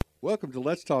Welcome to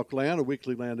Let's Talk Land, a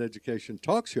weekly land education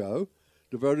talk show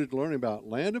devoted to learning about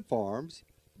land and farms,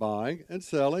 buying and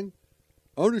selling,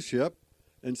 ownership,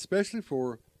 and especially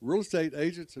for real estate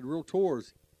agents and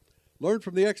realtors. Learn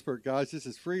from the expert, guys. This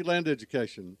is free land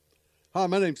education. Hi,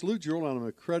 my name's Lou Jewell, and I'm an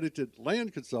accredited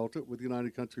land consultant with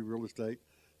United Country Real Estate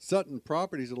Sutton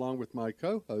Properties, along with my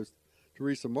co-host,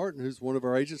 Teresa Martin, who's one of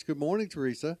our agents. Good morning,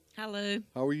 Teresa. Hello.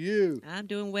 How are you? I'm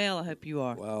doing well. I hope you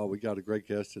are. Wow, we got a great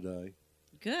guest today.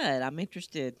 Good. I'm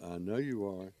interested. I know you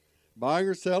are. Buying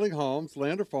or selling homes,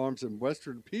 land or farms in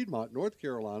western Piedmont, North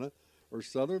Carolina, or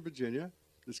southern Virginia,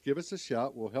 just give us a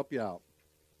shout. We'll help you out.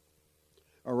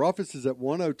 Our office is at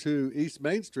 102 East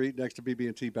Main Street next to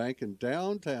BB&T Bank in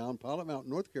downtown Pilot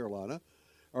Mountain, North Carolina.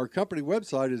 Our company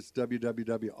website is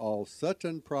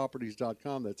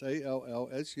www.allsuttonproperties.com. That's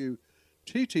ALLSUTTON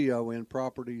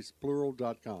properties,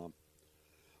 plural.com.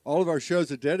 All of our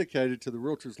shows are dedicated to the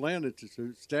Realtors Land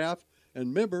Institute staff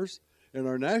and members, and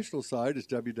our national site is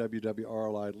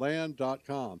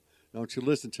www.rliland.com. Now, don't you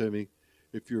listen to me.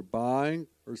 If you're buying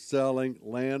or selling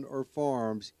land or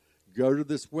farms, go to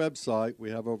this website.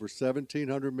 We have over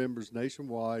 1,700 members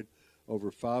nationwide,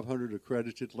 over 500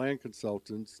 accredited land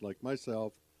consultants like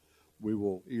myself. We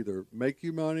will either make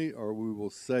you money or we will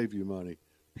save you money.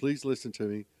 Please listen to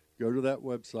me. Go to that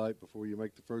website before you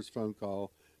make the first phone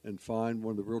call and find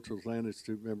one of the Realtors Land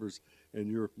Institute members in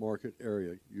your market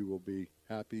area. You will be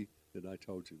happy that I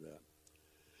told you that.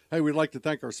 Hey, we'd like to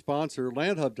thank our sponsor,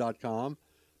 landhub.com.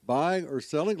 Buying or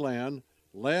selling land,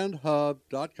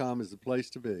 landhub.com is the place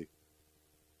to be.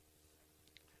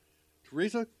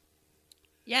 Teresa?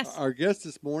 Yes. Our guest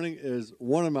this morning is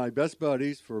one of my best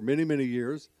buddies for many, many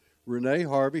years, Renee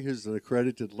Harvey, who's an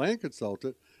accredited land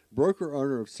consultant, broker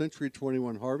owner of Century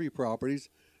 21 Harvey Properties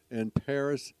in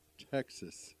Paris,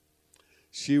 Texas.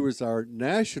 She was our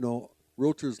National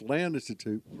Realtors Land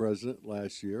Institute president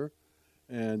last year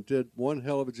and did one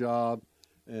hell of a job,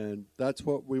 and that's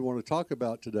what we want to talk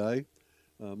about today,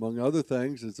 among other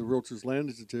things, is the Realtors Land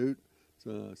Institute,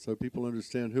 so people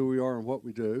understand who we are and what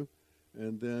we do.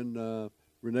 And then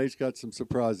Renee's got some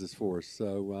surprises for us.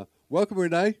 So welcome,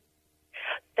 Renee.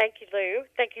 Thank you, Lou.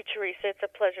 Thank you, Teresa. It's a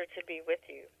pleasure to be with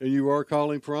you. And you are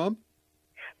calling from?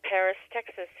 Paris,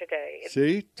 Texas today.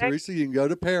 See, Teresa, you can go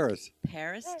to Paris.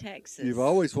 Paris, Texas. You've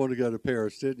always wanted to go to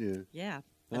Paris, didn't you? Yeah.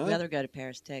 Huh? I'd rather go to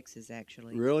Paris, Texas,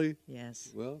 actually. Really? Yes.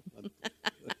 Well,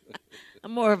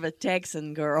 I'm more of a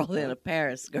Texan girl than a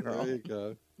Paris girl. there you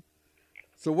go.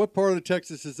 So what part of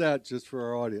Texas is that, just for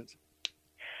our audience?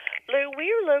 Lou,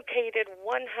 we are located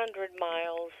 100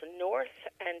 miles north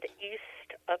and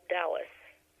east of Dallas.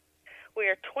 We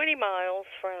are 20 miles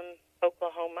from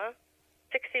Oklahoma,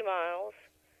 60 miles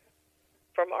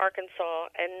from Arkansas,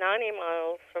 and 90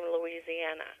 miles from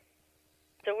Louisiana.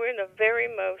 So we're in the very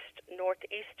most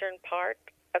northeastern part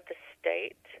of the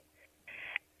state.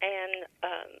 And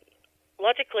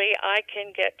logically, I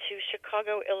can get to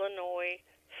Chicago, Illinois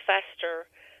faster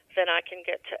than I can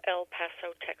get to El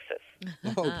Paso, Texas.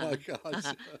 Oh, my gosh.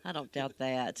 I don't doubt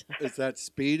that. Is that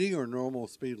speeding or normal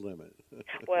speed limit?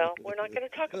 Well, we're not going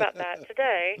to talk about that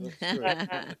today. That's great.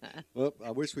 Well,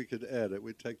 I wish we could edit.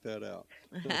 We'd take that out.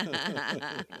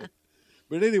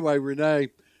 But anyway,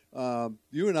 Renee,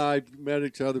 you and I met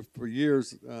each other for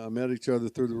years, met each other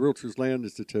through the Realtors Land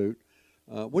Institute.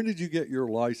 When did you get your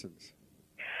license?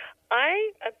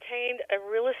 I obtained a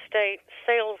real estate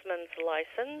salesman's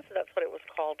license, that's what it was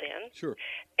called in, Sure.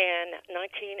 in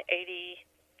 1983.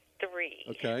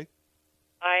 Okay.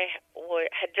 I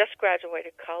had just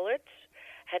graduated college,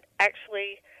 had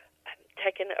actually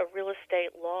taken a real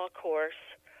estate law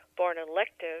course for an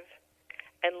elective,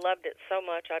 and loved it so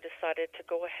much I decided to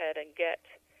go ahead and get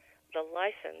the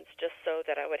license just so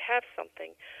that I would have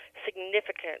something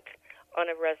significant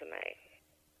on a resume.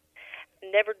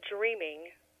 Never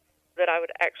dreaming that I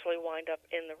would actually wind up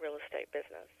in the real estate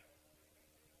business.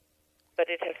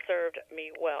 But it has served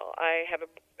me well. I have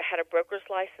had a broker's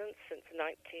license since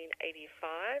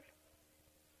 1985.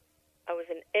 I was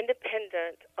an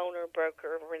independent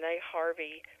owner-broker of Renee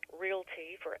Harvey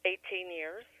Realty for 18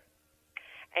 years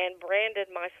and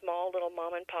branded my small little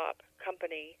mom-and-pop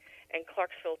company in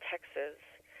Clarksville, Texas,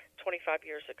 25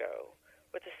 years ago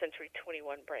with the Century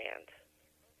 21 brand.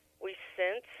 We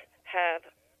since have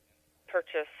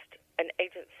purchased an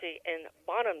agency in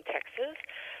Bonham, Texas,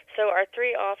 so our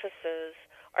three offices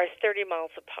are 30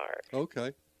 miles apart.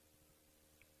 Okay.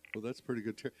 Well, that's pretty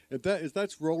good. If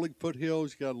that's rolling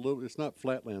foothills, you got a little. It's not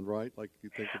flatland, right? Like you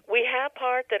think. We have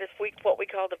part that is what we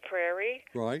call the prairie,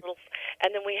 right?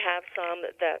 And then we have some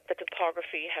that the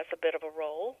topography has a bit of a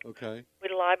roll. Okay. We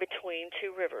lie between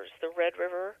two rivers, the Red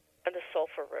River and the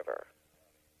Sulphur River.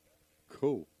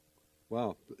 Cool.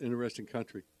 Wow, interesting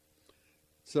country.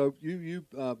 So you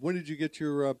when did you get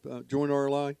your join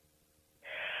RLI?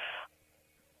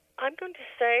 I'm going to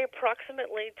say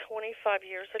approximately 25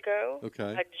 years ago.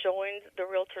 Okay. I joined the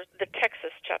the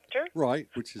Texas chapter Right,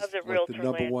 which is of the like the Realtor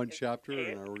number Land one chapter in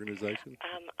Institute. our organization.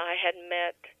 I had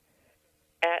met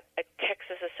at a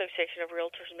Texas Association of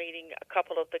Realtors meeting a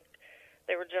couple of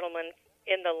they were gentlemen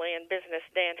in the land business,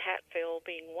 Dan Hatfield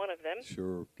being one of them.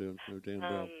 Sure, know Dan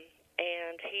well.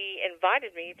 And he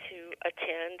invited me to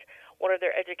attend one of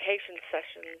their education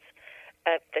sessions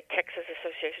at the Texas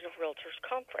Association of Realtors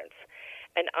conference.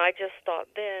 And I just thought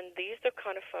then, these are the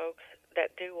kind of folks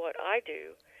that do what I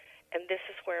do, and this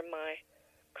is where my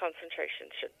concentration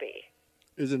should be.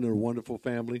 Isn't it a wonderful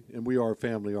family? And we are a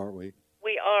family, aren't we?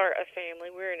 We are a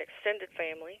family. We're an extended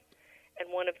family,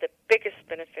 and one of the biggest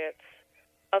benefits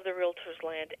of the Realtors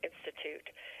Land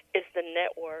Institute is the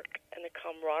network and the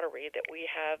camaraderie that we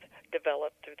have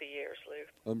developed through the years, Lou.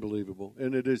 Unbelievable.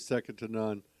 And it is second to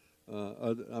none.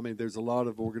 I mean, there's a lot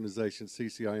of organizations,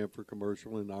 CCIM for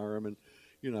commercial and IRM and,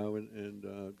 and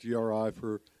GRI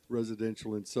for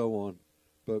residential and so on.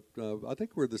 But I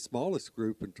think we're the smallest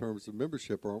group in terms of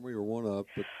membership, aren't we, or one of,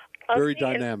 but very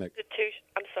dynamic.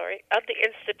 Of the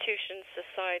institutions,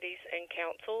 societies, and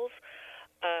councils,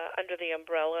 under the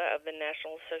umbrella of the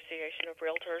National Association of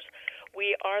Realtors,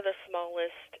 we are the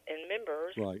smallest in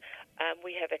members. Right.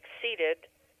 We have exceeded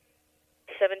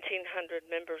 1,700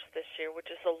 members this year,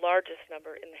 which is the largest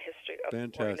number in the history of the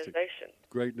organization.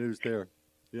 Great news there.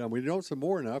 Yeah, we know some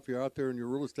more now. If you're out there and you're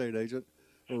a real estate agent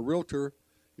or a realtor,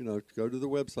 go to the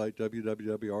website,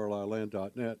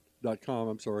 www.rliland.com,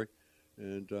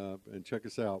 and check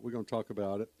us out. We're going to talk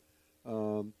about it.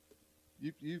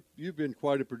 You've been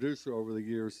quite a producer over the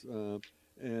years,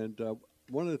 and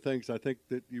one of the things I think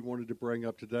that you wanted to bring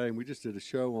up today, and we just did a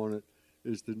show on it,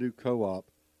 is the new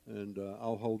co-op, and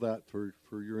I'll hold that for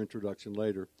your introduction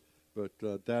later. But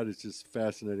that is just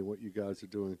fascinating what you guys are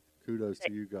doing. Kudos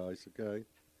to you guys. Okay.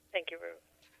 Thank you, Rue.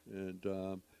 And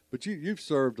but you've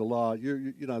served a lot.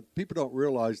 People don't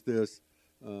realize this.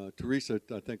 Teresa,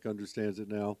 I think, understands it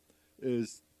now.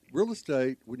 Is real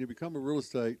estate, when you become a real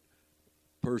estate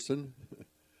person,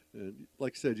 and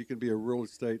like I said, you can be a real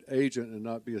estate agent and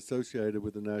not be associated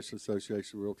with the National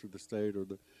Association of Realtors of the state or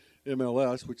the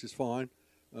MLS, which is fine.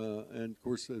 And of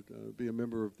course, be a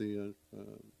member of be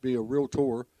a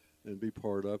realtor and be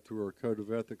part of through our Code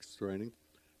of Ethics training.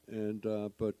 And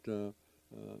but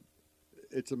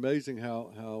it's amazing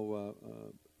how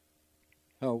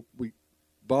we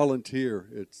volunteer.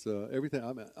 It's everything.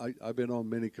 I've been on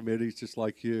many committees just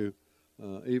like you,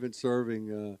 even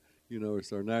serving.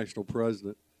 As our national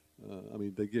president.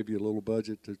 They give you a little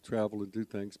budget to travel and do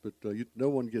things, but no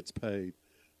one gets paid.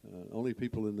 Only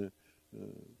people in the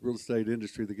real estate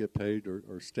industry that get paid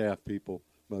are staff people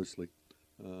mostly.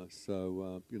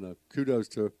 So kudos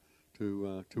to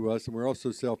us, and we're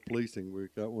also self-policing.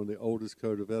 We've got one of the oldest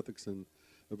code of ethics of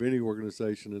any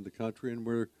organization in the country, and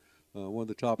we're one of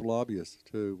the top lobbyists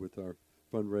too with our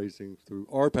fundraising through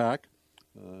RPAC.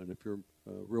 And if you're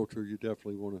a realtor, you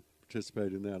definitely want to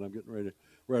participate in that. I'm getting ready to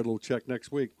write a little check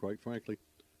next week, quite frankly.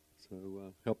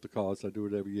 So help the cause. I do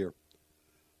it every year.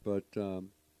 But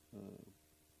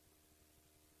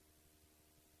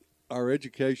our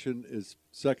education is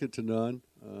second to none.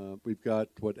 We've got,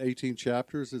 18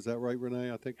 chapters? Is that right,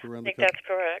 Renee? I think around the country. That's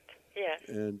correct, yes.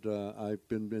 And I've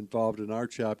been involved in our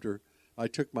chapter. I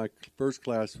took my first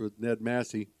class with Ned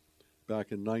Massey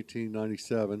back in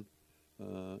 1997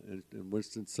 in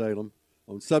Winston-Salem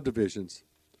on subdivisions.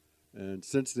 And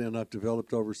since then, I've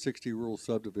developed over 60 rural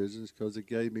subdivisions because it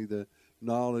gave me the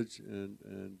knowledge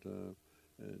and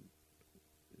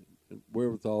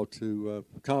wherewithal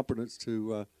competence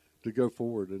to go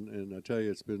forward. And I tell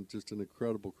you, it's been just an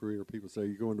incredible career. People say,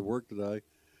 "You're going to work today?"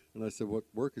 And I said, "What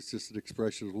work is just an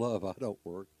expression of love. I don't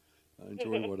work. I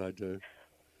enjoy what I do."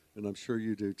 And I'm sure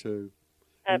you do too.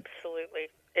 Absolutely.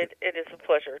 It is a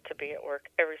pleasure to be at work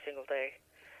every single day.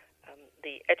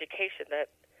 The education that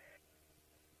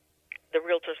the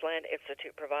Realtors Land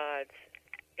Institute provides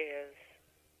is,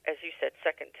 as you said,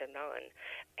 second to none,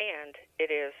 and it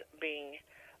is being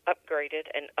upgraded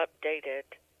and updated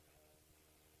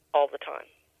all the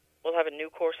time. We'll have a new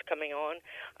course coming on.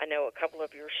 I know a couple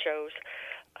of your shows,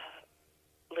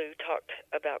 Lou, talked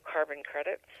about carbon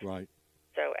credits. Right.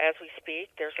 So as we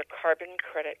speak, there's a carbon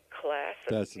credit class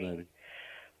that's fascinating.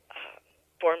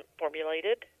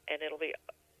 Formulated, and it'll be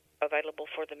available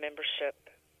for the membership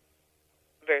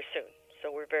very soon. So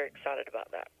we're very excited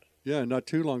about that. Yeah, not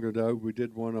too long ago, we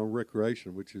did one on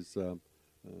recreation, which is I've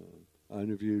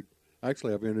interviewed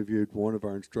one of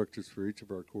our instructors for each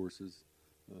of our courses.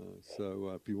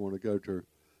 So if you want to go to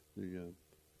the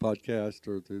podcast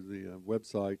or through the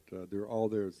website. They're all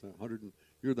there. It's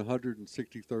you're the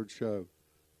 163rd show,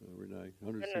 Renee.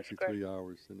 163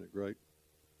 hours. Isn't it great?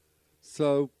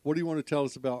 So, what do you want to tell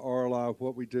us about RLI,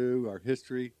 what we do, our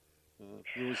history?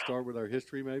 You want to start with our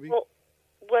history, maybe? Well,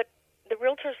 what the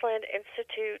Realtors Land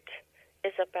Institute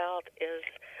is about is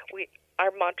our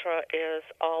mantra is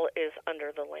all is under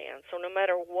the land. So no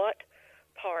matter what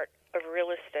part of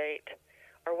real estate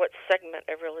or what segment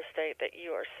of real estate that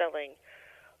you are selling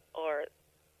or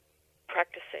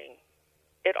practicing,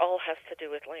 it all has to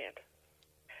do with land.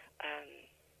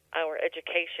 Our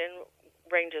education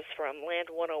ranges from Land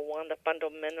 101, the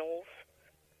fundamentals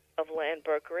of land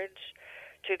brokerage,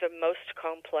 to the most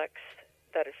complex,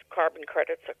 that is carbon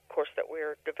credits, of course, that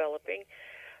we're developing.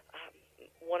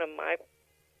 One of my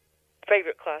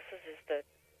favorite classes is the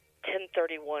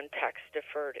 1031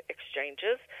 tax-deferred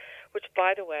exchanges, which,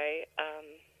 by the way,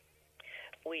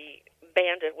 we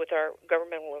banded with our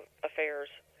governmental affairs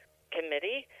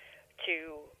committee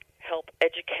to help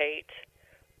educate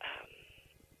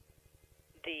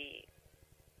the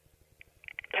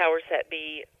powers that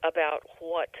be about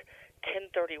what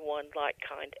 1031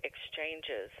 like-kind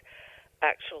exchanges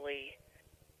actually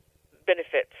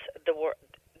benefits the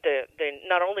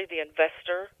not only the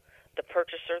investor, the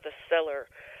purchaser, the seller,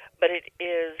 but it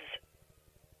is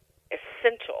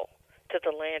essential to the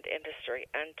land industry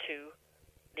and to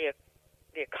the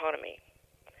economy.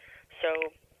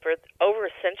 So for over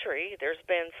a century, there's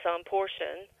been some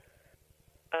portion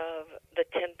of the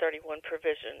 1031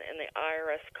 provision in the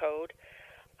IRS code,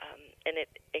 and it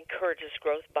encourages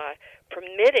growth by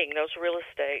permitting those real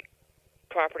estate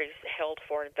properties held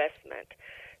for investment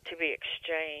to be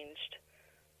exchanged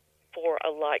for a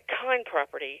like-kind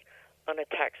property on a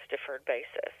tax-deferred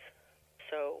basis.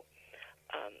 So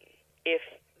if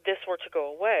this were to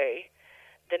go away,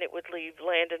 then it would leave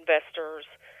land investors,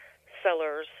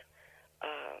 sellers,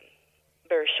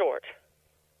 very short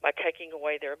by taking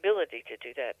away their ability to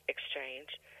do that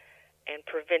exchange and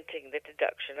preventing the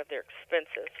deduction of their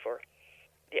expenses for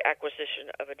the acquisition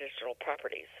of additional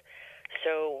properties.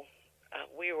 So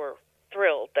we were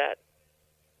thrilled that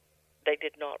they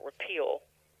did not repeal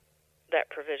that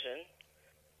provision,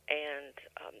 and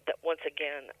that once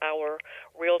again our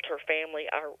realtor family,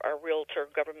 our realtor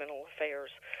governmental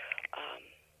affairs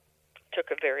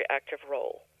took a very active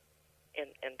role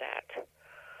in that.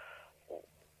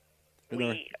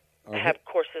 We have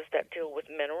courses that deal with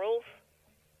minerals,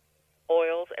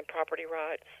 oils, and property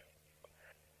rights.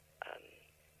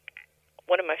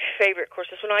 One of my favorite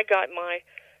courses, when I got my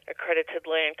accredited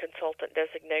land consultant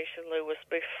designation, Lou, was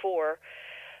before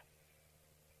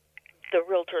the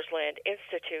Realtors Land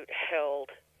Institute held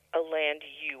a Land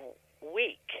U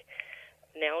week.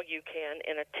 Now you can,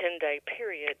 in a 10-day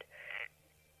period,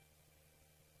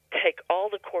 take all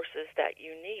the courses that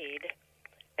you need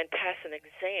and pass an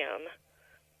exam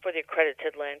for the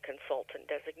accredited land consultant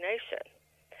designation.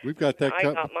 We've got that. I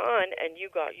got mine, and you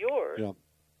got yours. Yeah,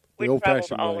 we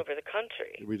traveled all over the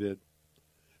country. We did.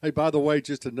 Hey, by the way,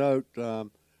 just a note,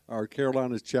 our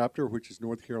Carolinas chapter, which is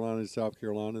North Carolina and South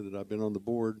Carolina, that I've been on the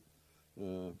board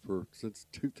since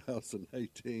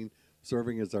 2018,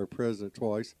 serving as our president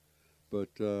twice. But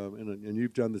and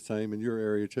you've done the same in your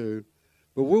area too.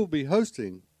 But we'll be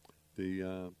hosting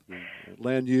the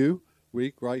Land U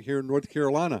week right here in North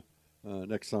Carolina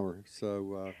next summer.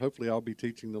 So hopefully I'll be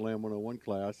teaching the Land 101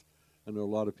 class. I know a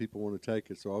lot of people want to take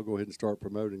it, so I'll go ahead and start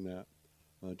promoting that.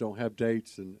 Don't have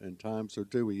dates and times, or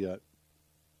do we yet?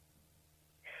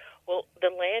 Well, the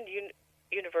Land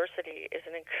University is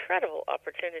an incredible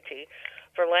opportunity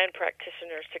for land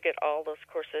practitioners to get all those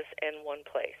courses in one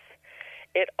place.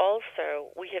 It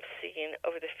also, we have seen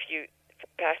over the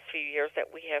past few years that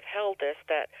we have held this,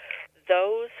 that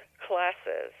those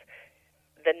classes,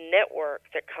 the network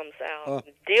that comes out,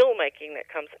 deal making that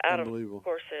comes out of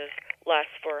courses,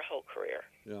 lasts for a whole career,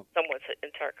 someone's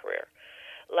entire career.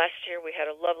 Last year we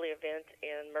had a lovely event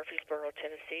in Murfreesboro,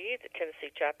 Tennessee. The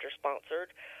Tennessee chapter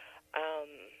sponsored,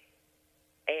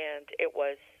 and it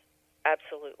was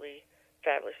absolutely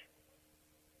fabulous.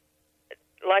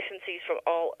 Licensees from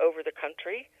all over the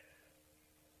country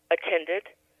attended.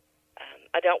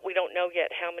 We don't know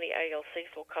yet how many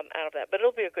ALCs will come out of that, but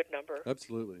it'll be a good number.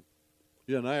 Absolutely.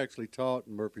 Yeah, and I actually taught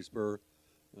in Murfreesboro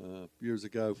years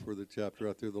ago for the chapter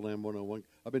out there, the Land 101.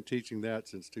 I've been teaching that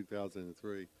since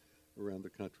 2003 around the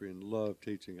country and love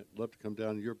teaching it. Love to come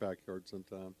down to your backyard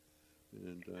sometime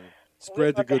and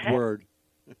spread the good word.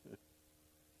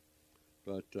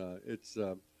 But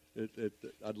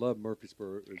I love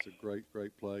Murfreesboro. It's a great,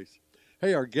 great place.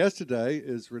 Hey, our guest today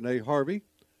is Renee Harvey.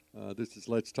 This is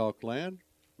Let's Talk Land.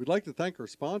 We'd like to thank our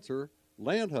sponsor,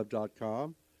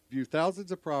 landhub.com, View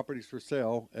thousands of properties for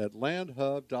sale at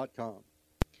landhub.com.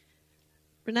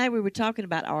 Renee, we were talking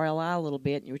about RLI a little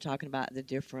bit, and you were talking about the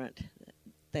different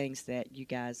things that you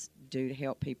guys do to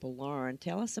help people learn.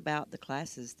 Tell us about the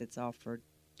classes that's offered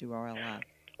through RLI.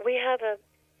 We have a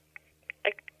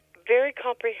very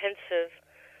comprehensive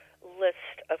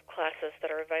list of classes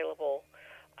that are available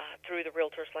through the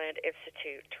Realtors Land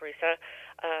Institute, Teresa.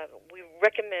 We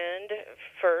recommend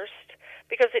first,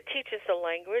 because it teaches the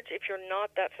language, if you're not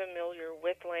that familiar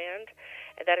with land,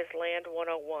 and that is Land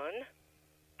 101.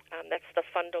 That's the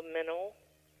fundamental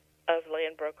of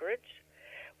land brokerage.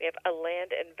 We have a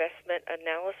land investment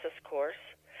analysis course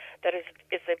that is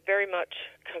a very much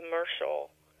commercial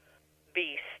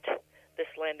beast, this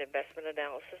land investment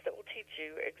analysis, that will teach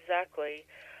you exactly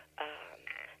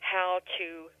how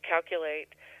to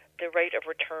calculate the rate of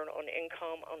return on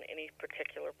income on any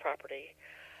particular property.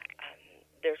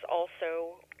 There's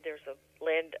a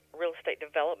land real estate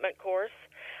development course.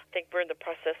 I think we're in the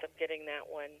process of getting that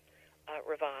one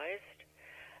revised.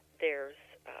 There's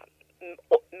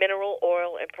mineral,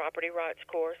 oil, and property rights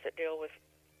course that deal with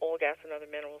oil, gas, and other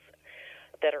minerals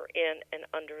that are in and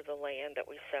under the land that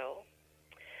we sell.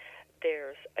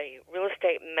 There's a real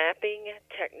estate mapping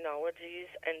technologies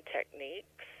and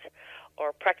techniques, or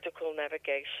practical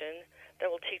navigation, that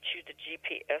will teach you the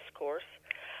GPS course.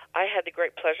 I had the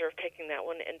great pleasure of taking that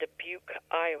one in Dubuque,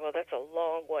 Iowa. That's a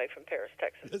long way from Paris,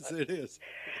 Texas. Yes, it is.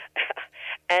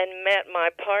 And met my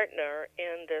partner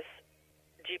in this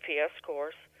GPS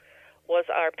course was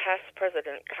our past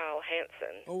president, Kyle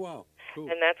Hansen. Oh, wow.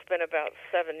 Cool. And that's been about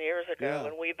 7 years ago, Yeah.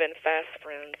 and we've been fast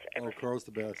friends ever Oh, Carl's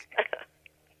the best.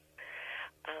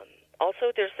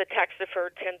 Also, there's the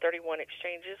tax-deferred 1031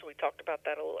 exchanges. We talked about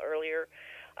that a little earlier.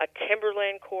 A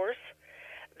timberland course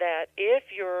that if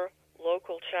your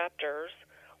local chapters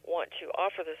want to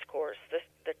offer this course,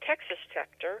 the Texas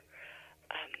chapter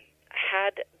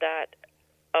had that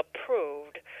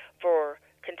approved for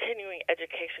continuing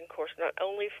education course, not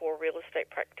only for real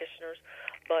estate practitioners,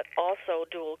 but also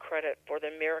dual credit for the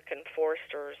American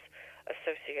Foresters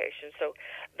Association. So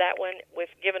that one,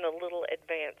 with given a little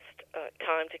advanced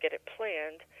time to get it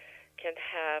planned, can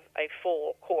have a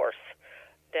full course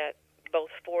that both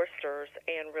foresters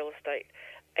and real estate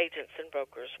agents and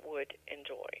brokers would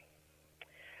enjoy.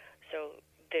 So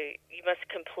you must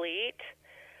complete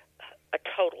a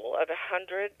total of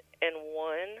 101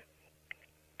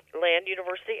 Land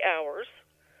University hours.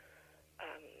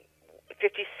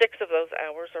 56 of those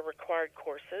hours are required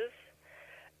courses.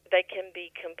 They can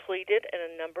be completed in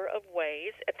a number of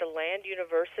ways at the Land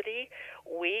University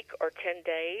week or 10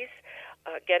 days.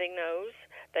 Getting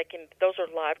those are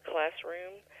live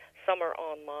classroom. Some are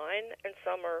online, and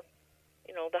some are,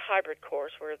 the hybrid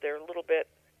course where they're a little bit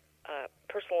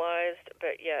personalized,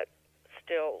 but yet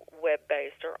still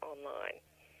web-based or online.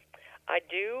 I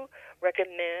do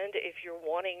recommend, if you're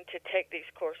wanting to take these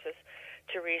courses,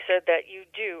 Teresa, that you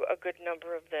do a good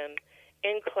number of them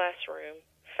in classroom,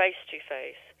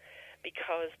 face-to-face,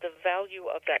 because the value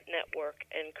of that network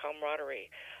and camaraderie,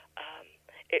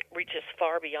 it reaches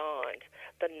far beyond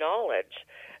the knowledge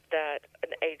that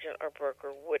an agent or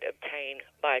broker would obtain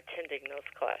by attending those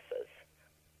classes.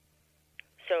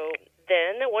 So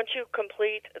then, once you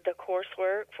complete the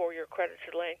coursework for your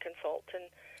accredited land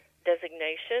consultant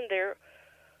designation, there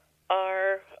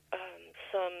are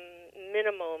some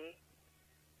minimum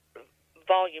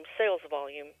sales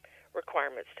volume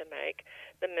requirements to make.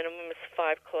 The minimum is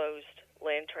 5 closed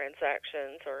land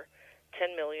transactions, or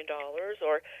 $10 million,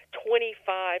 or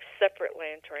 25 separate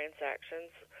land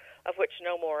transactions, of which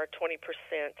no more are 20%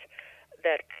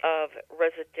 that of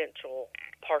residential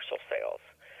partial sales.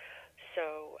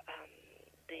 So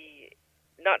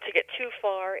not to get too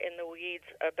far in the weeds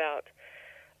about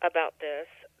this,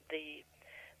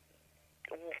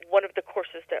 one of the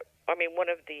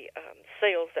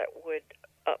sales that would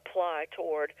apply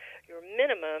toward your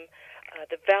minimum,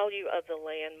 the value of the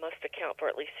land must account for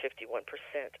at least 51%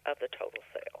 of the total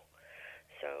sale.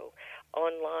 So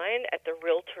online at the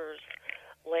Realtors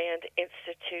Land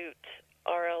Institute,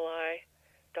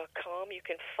 RLI.com, you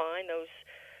can find those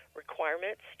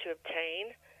requirements to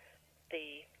obtain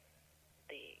the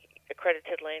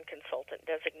accredited land consultant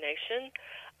designation.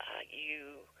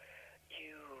 You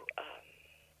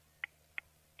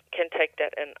can take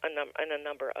that in a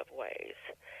number of ways.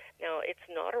 Now, it's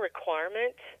not a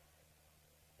requirement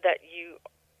that you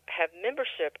have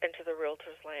membership into the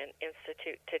Realtors Land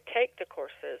Institute to take the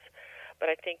courses,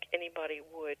 but I think anybody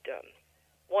would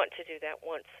want to do that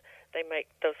once they make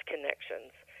those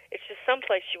connections. It's just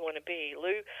someplace you want to be.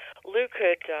 Lou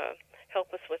could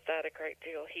help us with that a great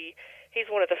deal. He he's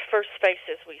one of the first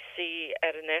faces we see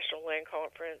at a national land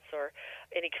conference or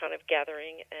any kind of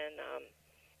gathering, and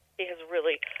he has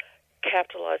really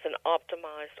capitalized and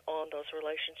optimized on those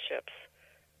relationships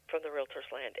from the Realtors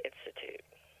Land Institute.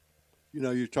 You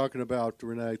know, you're talking about,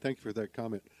 Renee, thank you for that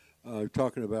comment. You're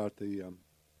talking about the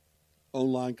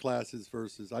online classes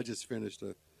versus, I just finished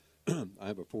I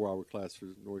have a 4-hour class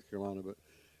for North Carolina, but,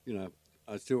 you know,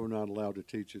 I still am not allowed to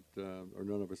teach it, or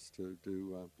none of us to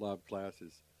do live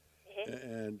classes.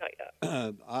 And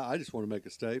I just want to make a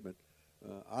statement.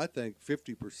 I think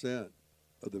 50%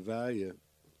 of the value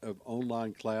of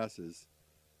online classes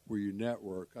where you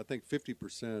network, I think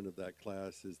 50% of that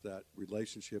class is that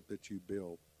relationship that you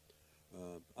build.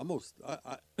 I'm going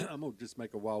to just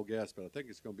make a wild guess, but I think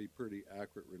it's going to be pretty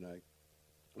accurate, Renee.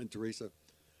 And Teresa,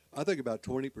 I think about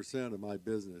 20% of my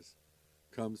business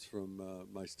comes from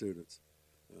my students,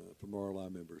 from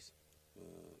RLI members,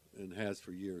 and has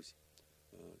for years.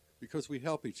 Because we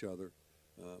help each other.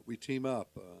 We team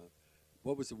up.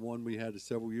 What was the one we had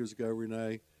several years ago,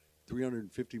 Renee?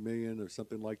 $350 million or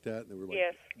something like that. And there were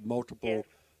like multiple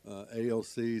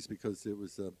ALCs because it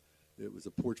was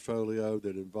a portfolio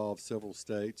that involved several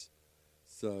states.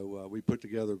 So we put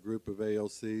together a group of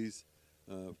ALCs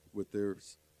with their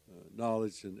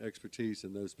knowledge and expertise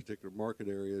in those particular market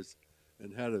areas,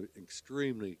 and had an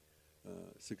extremely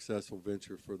successful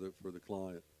venture for the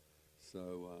client.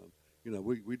 So you know,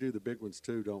 we do the big ones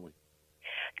too, don't we?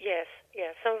 Yes.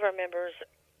 Some of our members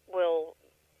will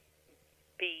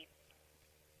be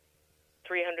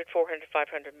 300, 400,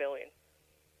 500 million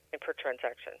per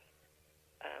transaction.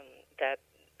 That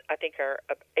I think our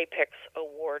Apex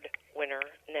Award winner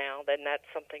now, then that's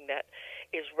something that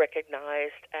is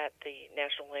recognized at the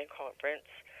National Land Conference,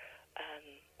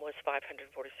 was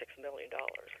 $546 million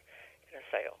in a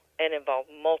sale, and involved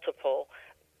multiple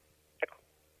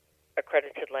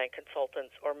accredited land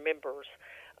consultants or members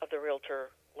of the Realtor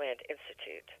Land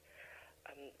Institute.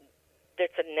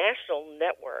 There's a national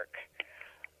network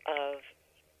of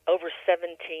over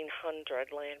 1,700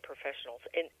 land professionals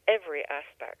in every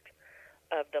aspect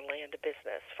of the land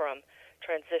business, from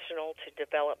transitional to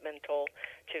developmental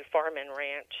to farm and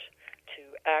ranch to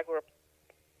agri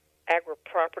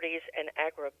properties and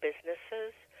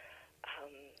agribusinesses.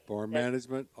 Farm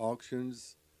management,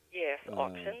 auctions. Yes,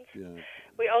 auctions. Yeah.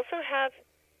 We also have,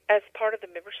 as part of the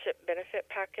membership benefit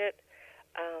packet,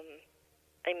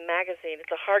 a magazine.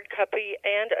 It's a hard copy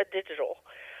and a digital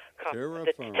copy.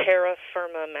 The Terra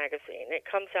Firma magazine. It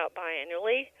comes out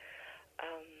biannually,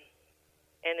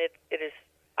 and it is.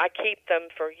 I keep them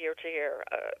for year to year.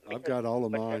 I've got all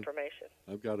of mine. Information.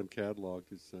 I've got them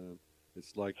cataloged.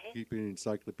 It's like keeping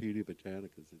Encyclopedia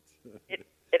Britannica.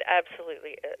 It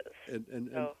absolutely is.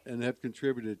 And have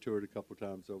contributed to it a couple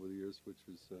times over the years, which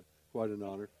was quite an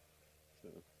honor. So.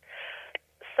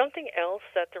 Something else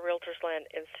that the Realtors Land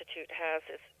Institute has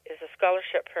is a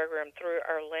scholarship program through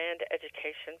our Land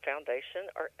Education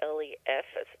Foundation, or LEF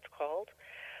as it's called.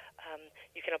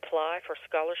 You can apply for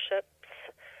scholarships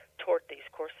toward these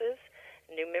courses.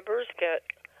 New members get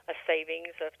a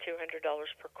savings of $200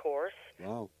 per course.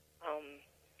 Wow.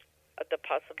 The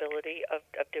possibility of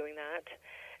doing that.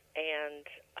 And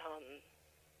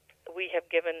we have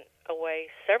given away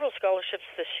several scholarships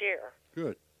this year.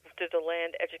 Good. Through the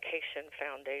Land Education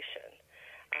Foundation.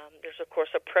 There's, of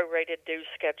course, a prorated due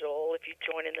schedule. If you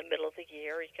join in the middle of the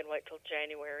year, you can wait till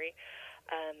January.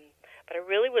 But I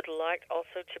really would like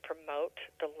also to promote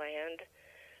the land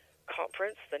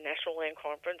conference, the National Land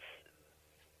Conference.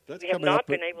 We have not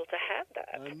been able to have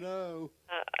that. I know.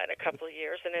 In a couple of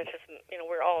years, and it has,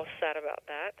 we're all sad about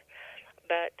that.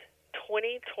 But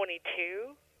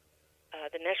 2022,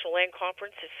 the National Land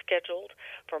Conference is scheduled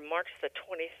for March the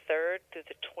 23rd through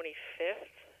the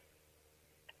 25th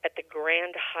at the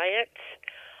Grand Hyatt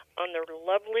on the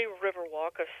lovely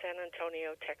Riverwalk of San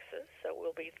Antonio, Texas. So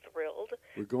we'll be thrilled.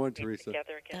 We're going, Teresa.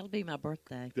 Together again. That'll be my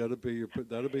birthday. That'll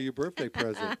be your birthday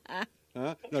present.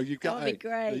 Huh? No, you got. That'll be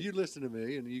great. Now you listen to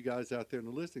me, and you guys out there in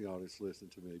the listening audience, listen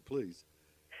to me, please.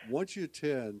 Once you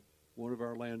attend one of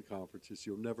our land conferences,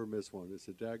 you'll never miss one. It's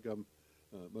a daggum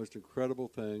most incredible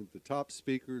thing. The top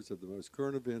speakers of the most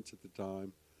current events at the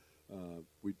time.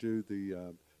 We do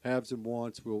the haves and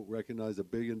wants. We'll recognize $1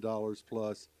 billion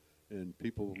plus, and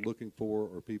people looking for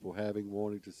or people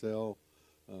wanting to sell.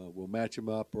 We'll match them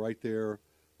up right there,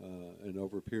 and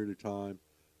over a period of time.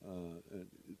 And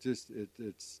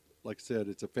it's like I said,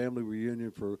 it's a family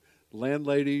reunion for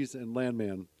landladies and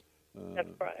landmen. That's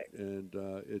right. And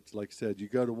it's like I said, you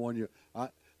go to one.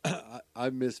 I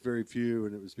missed very few,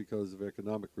 and it was because of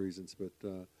economic reasons. But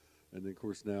and then of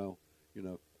course now,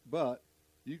 but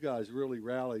you guys really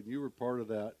rallied. You were part of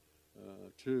that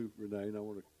too, Renee. And I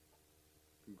want to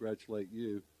congratulate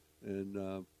you.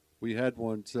 And we had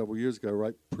one several years ago,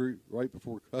 right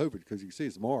before COVID, because you can see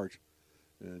it's March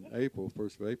and April,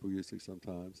 1st of April usually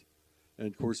sometimes. And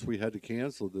of course, we had to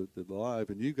cancel the live.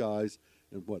 And you guys,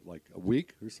 in what, like a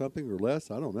week or something or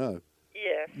less? I don't know.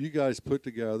 Yes. You guys put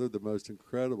together the most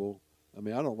incredible. I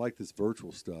mean, I don't like this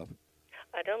virtual stuff.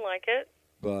 I don't like it.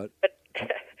 But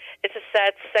it's a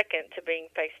sad second to being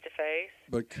face-to-face.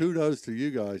 But kudos to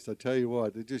you guys. I tell you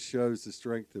what, it just shows the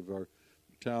strength of our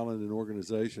talent and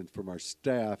organization from our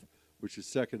staff, which is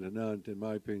second to none, in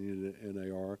my opinion, in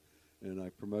NAR. And I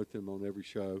promote them on every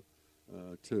show,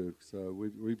 too. So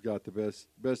we've got the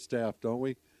best staff, don't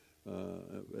we?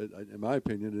 In my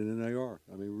opinion, in NAR.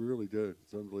 I mean, we really do.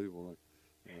 It's unbelievable.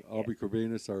 Aubrey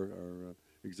Corvinus, our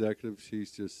executive,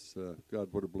 she's just, God,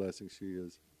 what a blessing she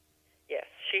is. Yes,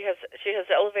 she has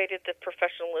elevated the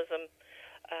professionalism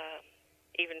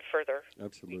even further.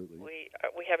 Absolutely. We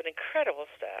have an incredible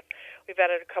staff. We've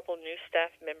added a couple new staff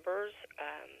members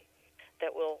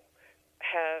that will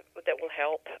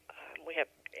help. We have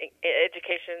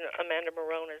education. Amanda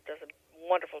Morona does a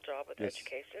wonderful job with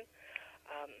education,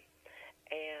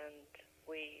 and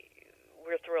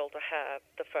we're thrilled to have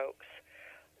the folks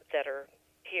that are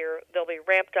here. They'll be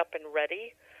ramped up and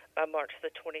ready by March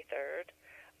the 23rd.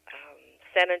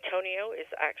 San Antonio is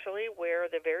actually where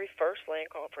the very first land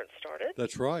conference started.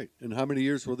 That's right. And how many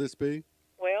years will this be?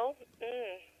 Well,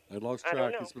 I lost I track.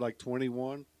 don't know. It's like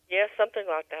 21? Yeah, something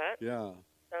like that. Yeah.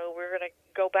 So we're going to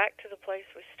go back to the place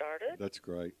we started. That's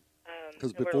great.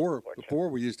 Because and before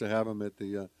we used to have them at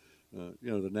the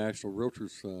the National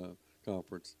Realtors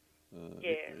Conference.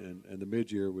 And the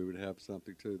mid-year we would have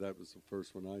something too. That was the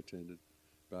first one I attended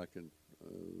back in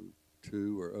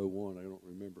 02 or 01. I don't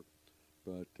remember.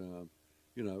 But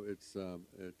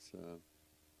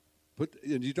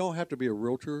and you don't have to be a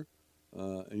realtor,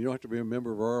 and you don't have to be a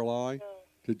member of RLI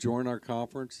to join our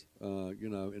conference.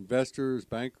 Investors,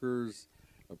 bankers,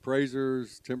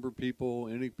 appraisers, timber people,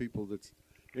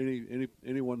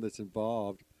 anyone that's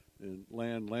involved in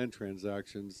land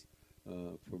transactions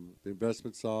from the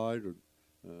investment side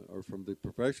or from the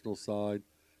professional side.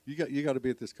 You got to be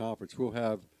at this conference. We'll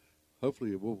have,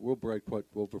 hopefully, we'll break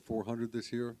over 400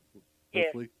 this year.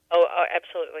 Hopefully. Yeah. Oh,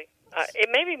 absolutely. It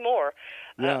may be more,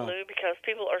 Lou, because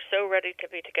people are so ready to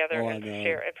be together and to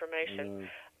share information.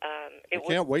 I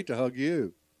can't wait to hug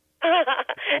you.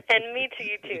 And me to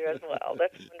you too as well.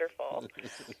 That's wonderful.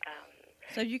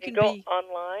 So you can go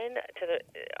online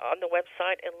on the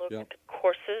website and look at the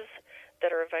courses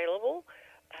that are available.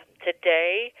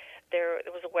 Today there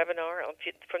was a webinar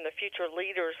from the Future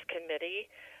Leaders Committee.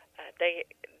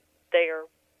 They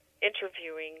are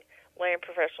interviewing land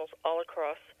professionals all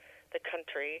across the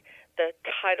country. The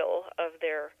title of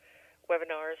their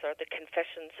webinars are The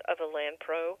Confessions of a Land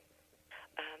Pro.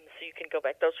 So you can go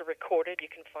back. Those are recorded.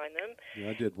 You can find them. Yeah,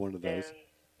 I did one of those. And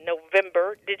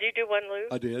November. Did you do one,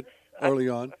 Lou? I did, early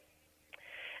on.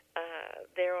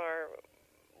 There are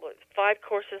 5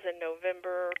 courses in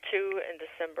November, 2 in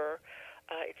December.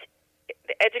 It's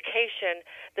the education,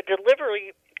 the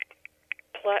delivery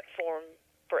platform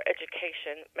for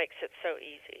education makes it so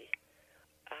easy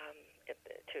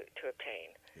to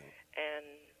obtain. Yeah. And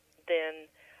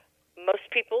then most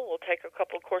people will take a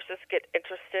couple of courses, get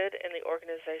interested in the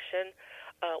organization,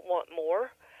 want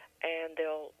more, and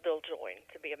they'll join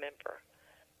to be a member.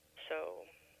 So.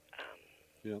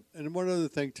 Yeah, and one other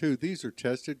thing too, these are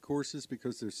tested courses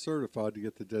because they're certified to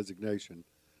get the designation.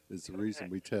 Is the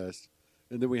reason we test,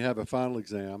 and then we have a final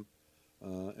exam,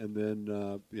 and then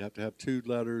you have to have 2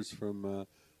 letters from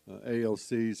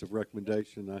ALCs of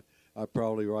recommendation. I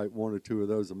probably write 1 or 2 of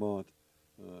those a month,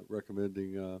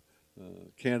 recommending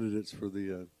candidates for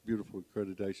the beautiful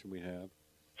accreditation we have.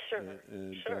 Sure.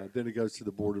 And then it goes to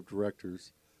the board of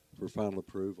directors for final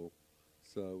approval.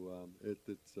 So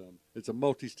it's a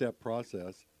multi-step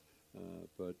process,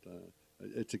 but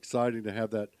it's exciting to have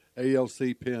that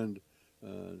ALC pinned.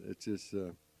 It's just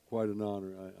quite an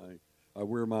honor. I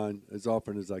wear mine as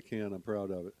often as I can. I'm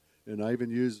proud of it, and I even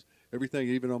use everything,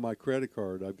 even on my credit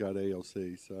card. I've got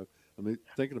ALC. So I'm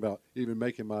thinking about even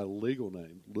making my legal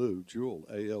name Lou Jewell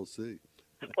ALC.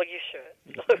 Well, you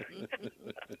should.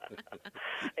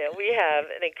 Yeah, we have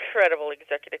an incredible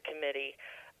executive committee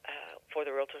for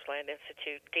the Realtors Land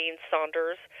Institute. Dean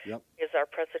Saunders is our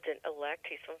president-elect.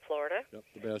 He's from Florida. Yep,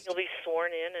 the best. He'll be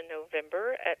sworn in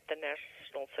November at the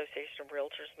National Association of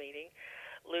Realtors meeting.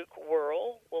 Luke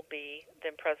Worrell will be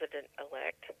then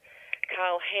president-elect.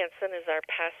 Kyle Hansen is our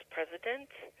past president.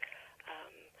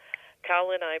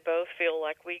 Kyle and I both feel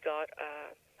like we got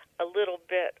a little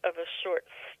bit of a short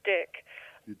stick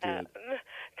You did.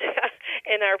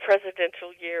 In our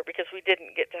presidential year, because we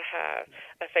didn't get to have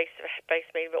a face-to-face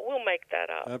meeting, but we'll make that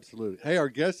up. Absolutely. Hey, our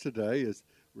guest today is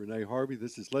Renee Harvey.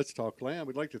 This is Let's Talk Land.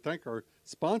 We'd like to thank our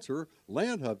sponsor,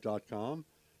 LandHub.com.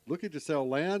 Looking to sell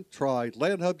land? Try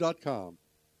LandHub.com.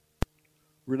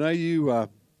 Renee, you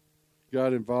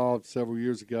got involved several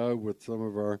years ago with some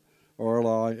of our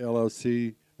RLI,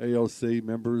 LLC, ALC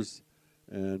members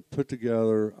and put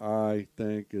together, I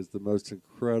think, is the most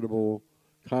incredible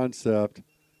concept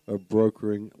of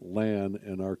brokering land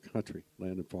in our country,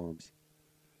 land and farms.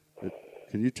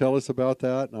 Can you tell us about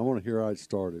that? And I want to hear how it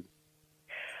started.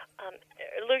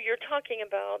 Lou, you're talking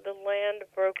about the Land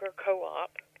Broker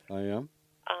Co-op. I am.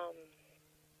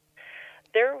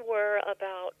 There were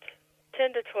about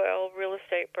 10 to 12 real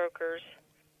estate brokers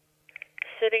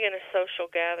sitting in a social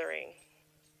gathering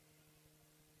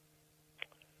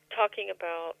talking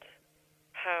about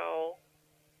how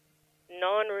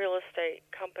non-real estate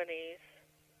companies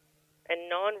and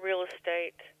non-real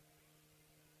estate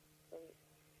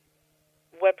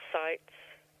websites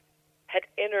had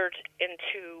entered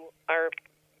into our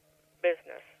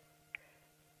business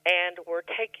and were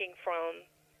taking from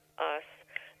us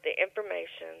the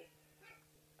information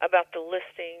about the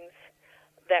listings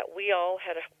that we all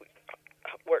had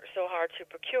worked so hard to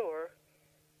procure,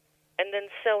 and then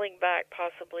selling back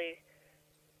possibly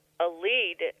a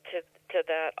lead to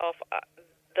that off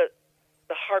the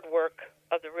hard work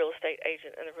of the real estate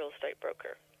agent and the real estate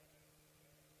broker.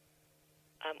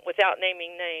 Without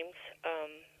naming names,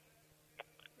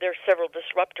 there are several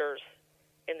disruptors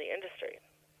in the industry.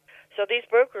 So these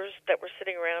brokers that were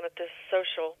sitting around at this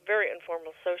social, very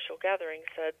informal social gathering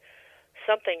said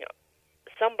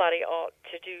somebody ought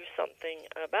to do something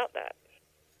about that.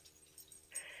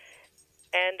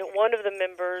 And one of the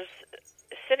members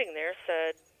sitting there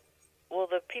said, well,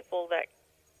 the people that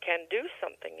can do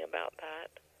something about that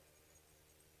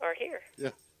are here.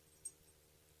 Yeah.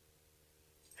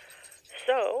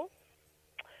 So,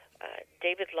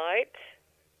 David Light,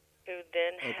 who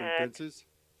then Open had Fences.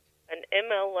 an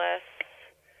MLS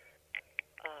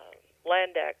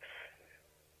Landex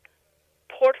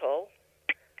portal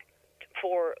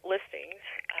for listings,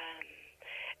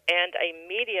 and a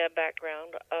media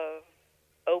background of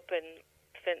Open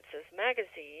Fences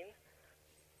magazine,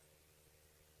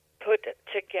 put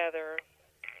together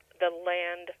the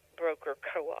Land Broker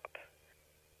Co-op.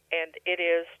 And it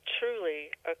is truly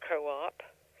a co-op.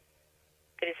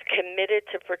 It is committed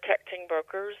to protecting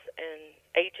brokers and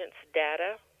agents'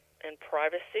 data and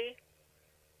privacy.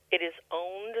 It is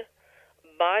owned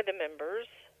by the members,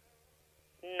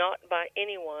 not by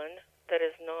anyone that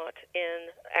is not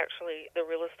in actually the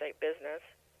real estate business.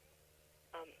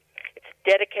 It's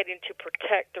dedicated to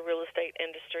protect the real estate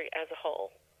industry as a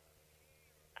whole.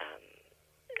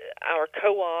 Our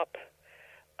co-op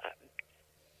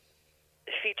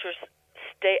features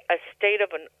a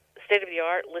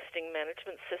state-of-the-art listing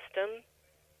management system,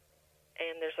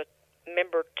 and there's a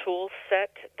member tool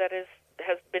set that has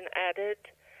been added.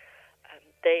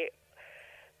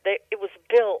 It was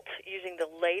built using the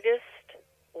latest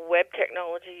web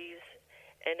technologies,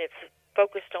 and it's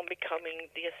focused on becoming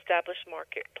the established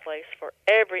marketplace for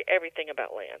everything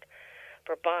about land,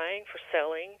 for buying, for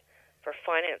selling, for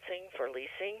financing, for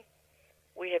leasing.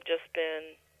 We have just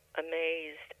been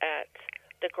amazed at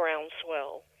the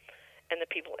groundswell and the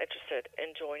people interested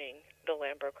in joining the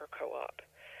Land Broker Co-op.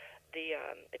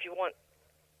 If you want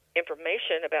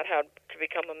information about how to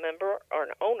become a member or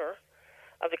an owner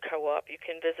of the co-op, you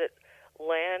can visit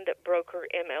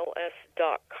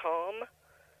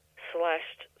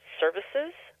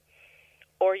landbrokermls.com/services,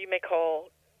 or you may call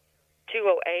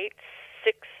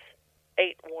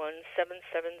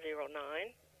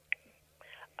 208-681-7709.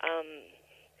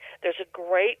 There's a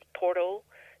great portal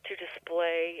to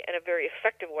display and a very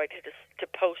effective way to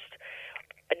post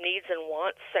a needs and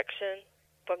wants section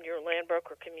from your land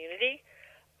broker community.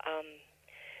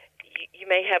 You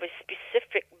may have a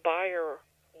specific buyer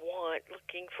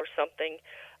looking for something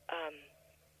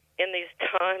in these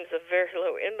times of very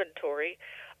low inventory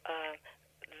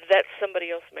that somebody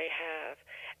else may have.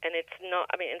 And it's not,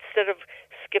 instead of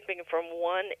skipping from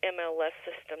one MLS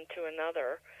system to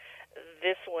another,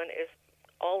 this one is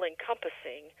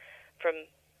all-encompassing from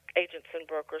agents and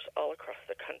brokers all across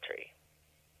the country.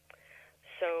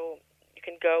 So you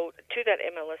can go to that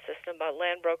MLS system by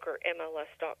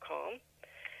landbrokermls.com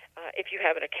if you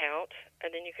have an account,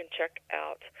 and then you can check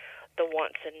out the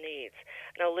wants and needs.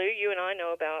 Now, Lou, you and I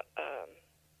know about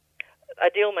a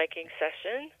deal-making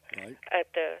session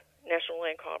at the National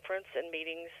Land Conference and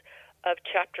meetings of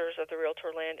chapters of the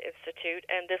Realtor Land Institute,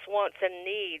 and this wants and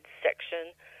needs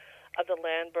section of the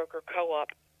Land Broker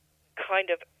Co-op kind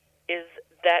of is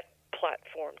that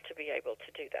platform to be able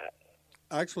to do that.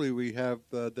 Actually, we have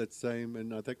that same,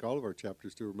 and I think all of our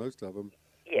chapters do, or most of them.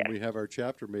 Yes. When we have our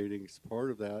chapter meetings,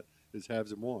 part of that is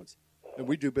haves and wants, and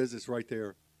we do business right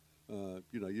there.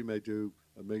 You may do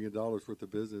 $1 million worth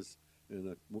of business in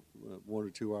a 1 or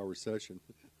 2 hour session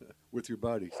with your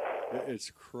buddies. It's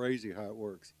crazy how it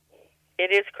works.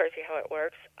 It is crazy how it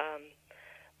works.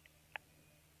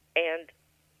 And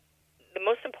the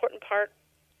most important part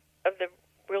of the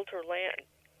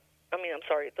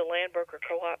the land broker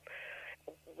co-op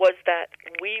was that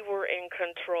we were in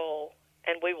control,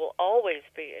 and we will always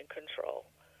be in control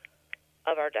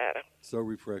of our data. So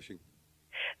refreshing.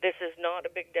 This is not a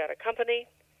big data company.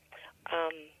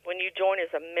 When you join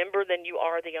as a member, then you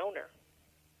are the owner,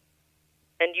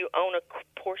 and you own a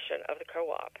portion of the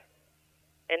co-op.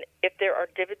 And if there are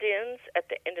dividends at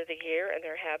the end of the year, and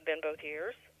there have been both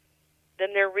years,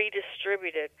 then they're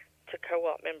redistributed to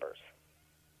co-op members.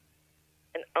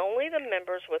 And only the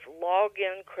members with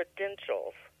login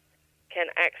credentials can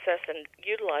access and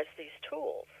utilize these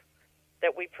tools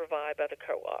that we provide by the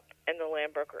co-op and the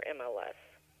land broker MLS.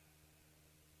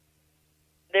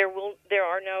 There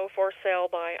are no for sale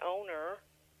by owner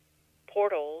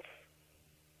portals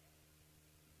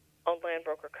on Land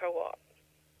Broker Co-op.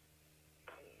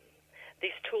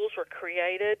 These tools were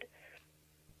created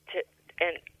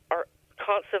and are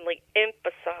constantly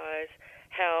emphasize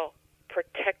how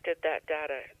protected that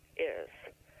data is.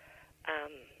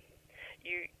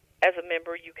 You, as a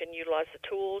member, you can utilize the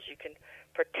tools. You can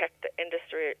protect the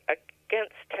industry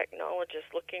against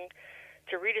technologists looking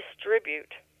to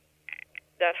redistribute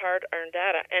that hard-earned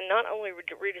data, and not only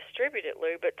redistribute it,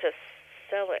 Lou, but to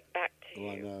sell it back to you.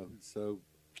 I know. So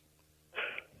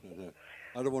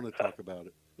I don't want to talk about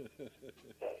it.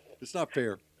 It's not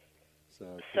fair.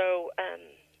 And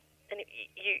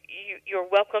you're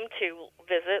welcome to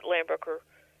visit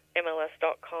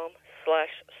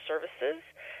landbrokermls.com/services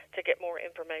to get more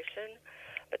information.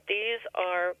 But these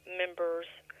are members,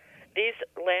 these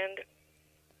land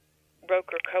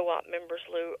broker co-op members,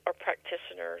 Lou, are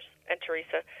practitioners, and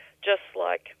Teresa, just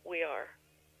like we are.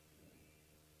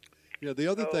 Yeah, the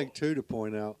other thing, too, to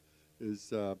point out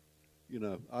is, I've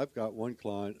got one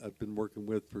client I've been working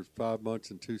with for 5 months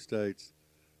in 2 states.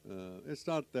 It's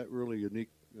not that really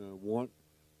unique want,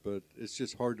 but it's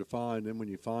just hard to find. And when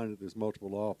you find it, there's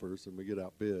multiple offers, and we get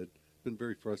outbid. It's been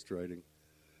very frustrating.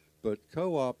 But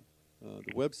co-op,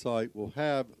 the website, will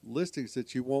have listings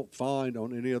that you won't find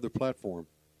on any other platform.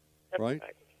 Right?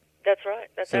 That's right.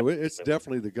 So it's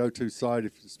definitely the go-to site,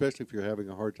 especially if you're having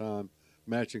a hard time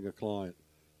matching a client.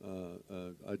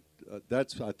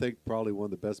 That's, I think, probably one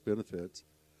of the best benefits.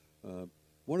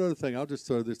 One other thing, I'll just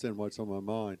throw this in what's on my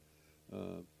mind.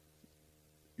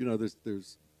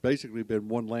 There's basically been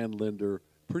one land lender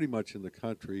pretty much in the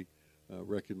country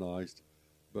recognized,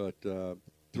 but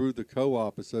through the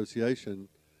co-op association,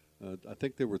 I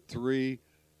think there were 3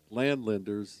 land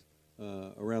lenders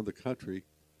around the country.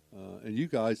 And you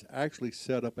guys actually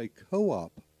set up a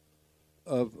co-op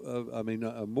a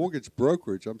mortgage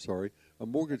brokerage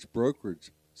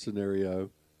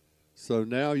scenario. So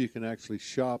now you can actually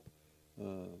shop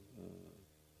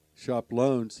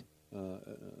loans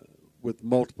with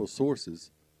multiple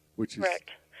sources, which is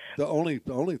correct. The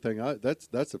only thing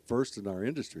that's a first in our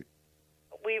industry.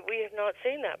 We have not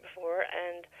seen that before,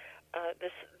 and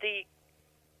the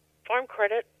farm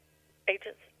credit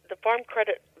agents, the farm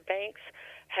credit banks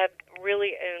have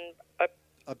really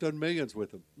I've done millions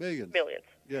with them. Millions.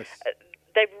 Yes.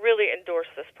 They've really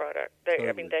endorsed this product.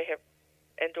 Totally. They have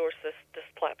endorsed this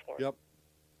platform. Yep.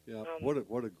 Yeah.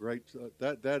 What a great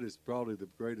that is probably the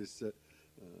greatest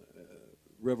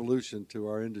revolution to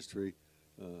our industry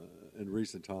in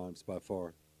recent times by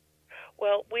far.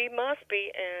 Well, we must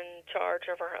be in charge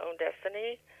of our own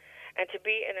destiny, and to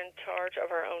be in charge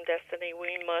of our own destiny,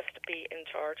 we must be in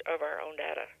charge of our own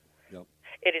data. Yep.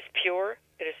 It is pure,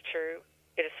 it is true,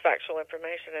 it is factual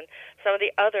information. And some of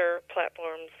the other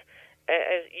platforms,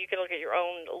 as you can look at your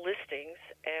own listings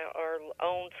or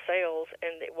own sales,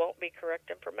 and it won't be correct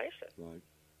information. Right.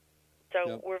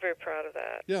 So we're very proud of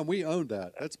that. Yeah, and we own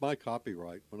that. That's my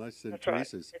copyright. When I send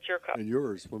Teresa's, right. It's your copy. And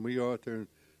yours. When we go out there and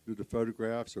do the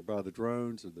photographs or buy the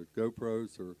drones or the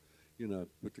GoPros or,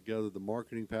 put together the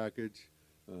marketing package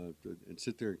and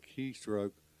sit there and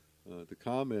keystroke the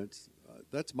comments,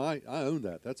 I own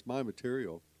that. That's my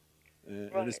material.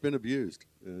 And, right. And it's been abused.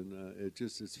 And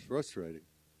it's frustrating.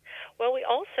 Well, we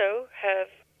also have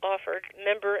offered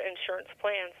member insurance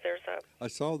plans. There's I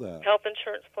saw that. Health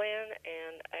insurance plan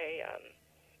and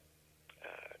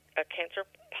a cancer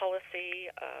policy.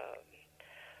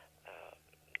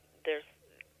 There's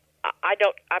I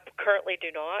currently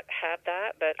do not have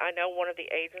that, but I know one of the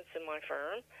agents in my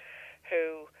firm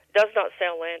who does not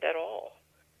sell land at all.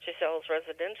 She sells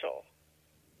residential,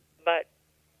 but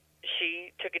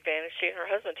she and her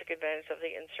husband took advantage of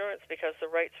the insurance because the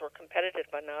rates were competitive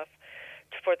enough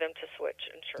for them to switch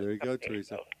insurance. There you go,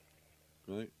 Teresa.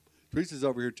 So. Right. Teresa's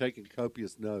over here taking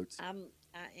copious notes. I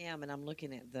am, and I'm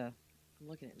looking at the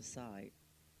site.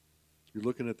 You're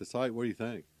looking at the site. What do you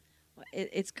think? Well,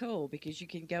 it's cool because you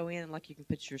can go in, like you can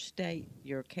put your state,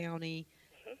 your county,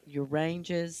 Mm-hmm. your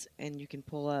ranges, and you can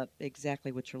pull up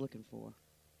exactly what you're looking for.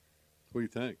 What do you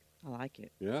think? I like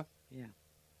it. Yeah? Yeah.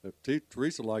 If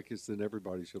Teresa likes it, then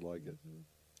everybody should like it.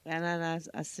 And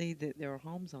I see that there are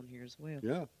homes on here as well.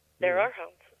 Yeah. There are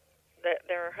homes.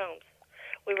 There are homes.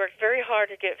 We worked very hard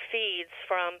to get feeds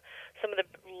from some of the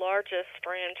largest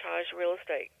franchise real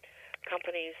estate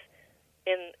companies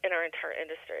in our entire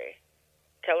industry.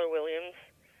 Keller Williams,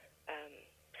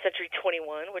 Century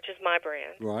 21, which is my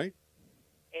brand, Right.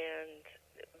 and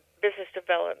business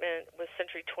development with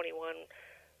Century 21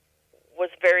 was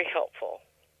very helpful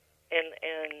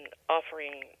in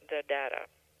offering the data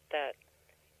that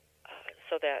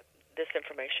so that this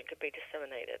information could be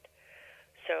disseminated.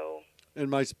 So. And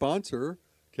my sponsor,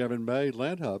 Kevin May,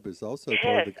 Land Hub, is also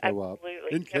part of the co-op.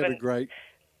 Absolutely. Isn't Kevin great?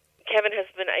 Kevin has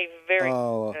been a very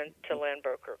good friend to Land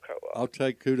Broker Co-op. I'll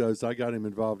take kudos. I got him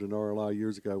involved in RLI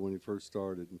years ago when he first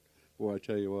started, and boy, I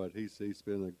tell you what, he's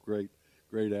been a great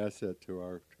asset to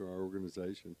our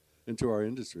organization and to our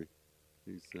industry.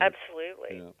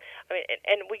 Absolutely. Yeah. I mean,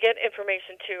 and we get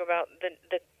information too about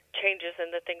the changes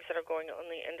and the things that are going on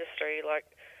in the industry. Like,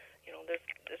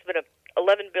 there's been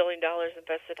 $11 billion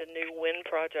invested in new wind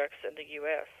projects in the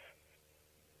U.S.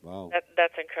 Wow.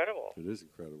 That's incredible. It is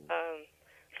incredible.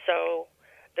 So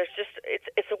there's just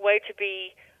it's a way to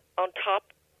be on top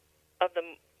of the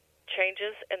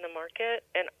changes in the market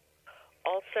and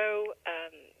also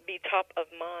be top of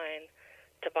mind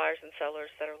to buyers and sellers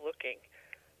that are looking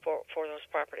for those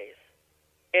properties.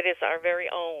 It is our very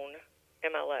own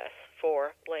MLS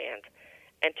for land.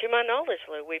 And to my knowledge,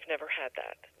 Lou, we've never had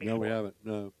that before. No, we haven't.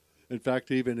 No. In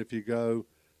fact, even if you go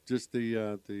just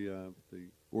the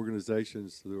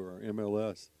organizations through our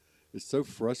MLS, it's so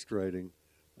frustrating.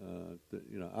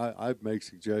 That, I've made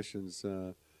suggestions.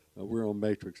 We're on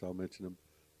Matrix. I'll mention them,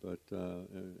 but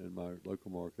in my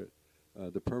local market,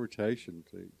 the permutation,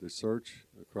 the search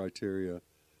criteria.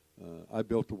 I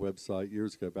built a website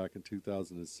years ago, back in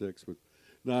 2006, with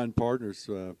 9 partners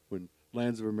when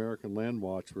Lands of America and Land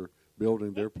Watch were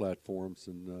building their platforms,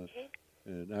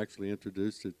 and actually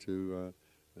introduced it to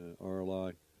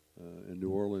RLI in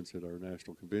New Orleans at our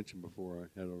national convention before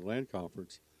I had our land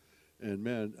conference. And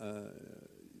man,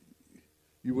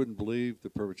 you wouldn't believe the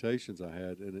permutations I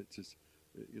had, and it just,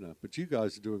 But you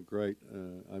guys are doing great.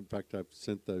 In fact, I've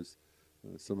sent those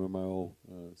some of my old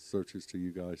searches to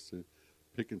you guys to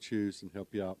pick and choose and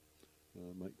help you out.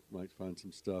 Might find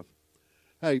some stuff.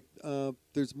 Hey,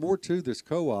 there's more to this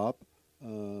co-op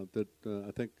that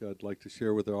I think I'd like to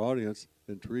share with our audience.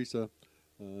 And Teresa,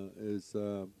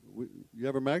 you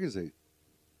have a magazine.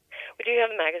 We do have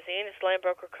a magazine. It's Land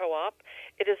Broker Co-op.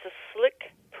 It is a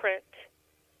slick print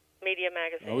media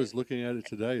magazine. I was looking at it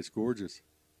today. It's gorgeous.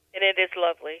 And it is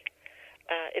lovely.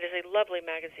 It is a lovely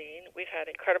magazine. We've had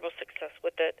incredible success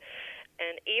with it.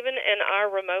 And even in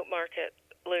our remote market,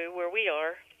 Lou, where we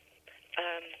are,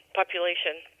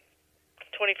 population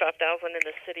 25,000 in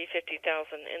the city, 50,000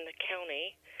 in the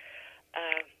county,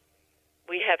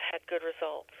 we have had good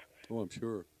results. Oh, I'm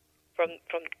sure.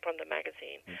 From the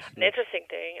magazine. Sure. An interesting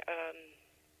thing,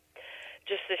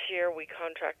 just this year we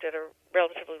contracted a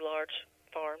relatively large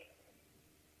farm,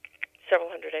 several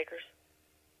hundred acres,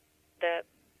 that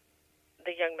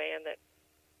the young man that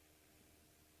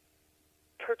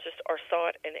purchased or saw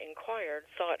it and inquired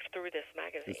saw it through this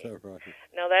magazine. Is that right?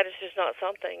 Now, that is just not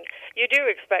something you do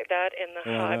expect that in the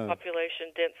high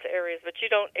population dense areas, but you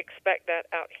don't expect that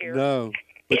out here. No,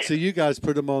 but see, you guys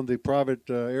put them on the private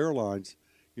airlines.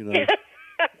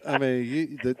 I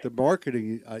mean, the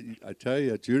marketing. I tell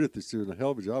you, Judith is doing a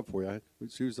hell of a job for you.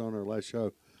 She was on our last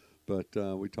show, but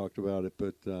we talked about it.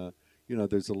 But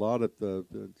there's a lot of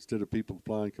instead of people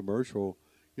flying commercial,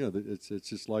 it's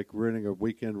just like renting a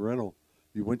weekend rental.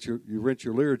 You rent your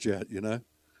Learjet,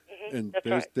 Mm-hmm. and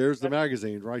That's there's the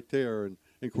magazine right there, and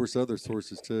of course other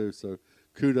sources too. So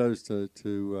kudos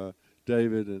to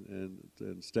David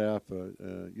and staff.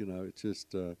 It's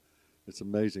just it's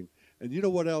amazing. And you know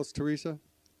what else, Teresa?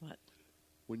 What?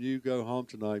 when you go home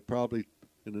tonight, probably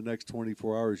in the next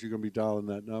 24 hours, you're going to be dialing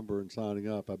that number and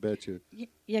signing up, I bet you.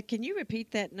 Yeah, can you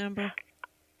repeat that number?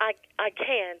 I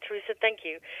can, Teresa, thank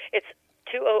you. It's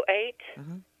 208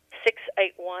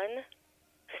 681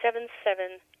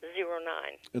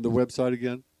 877-888-7709. And the website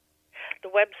again? The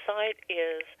website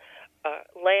is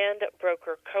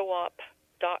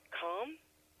landbrokercoop.com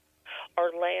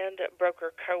or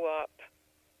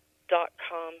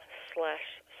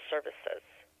landbrokercoop.com/services.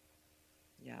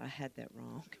 Yeah, I had that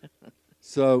wrong.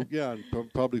 So, yeah, and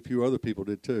probably a few other people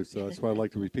did too, so that's why I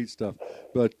like to repeat stuff.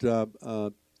 But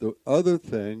the other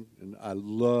thing, and I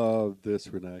love this,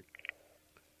 Renee,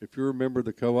 if you remember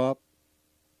the co-op,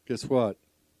 guess what?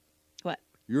 What?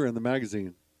 You're in the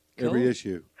magazine, Cool. every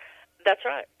issue. That's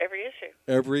right, every issue.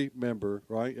 Every member,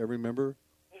 right? Every member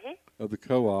Mm-hmm. of the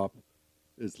co-op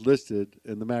is listed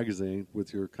in the magazine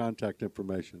with your contact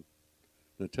information.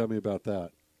 Now, tell me about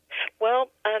that. Well,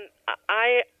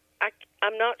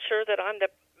 I'm not sure that I'm the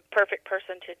perfect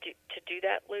person to do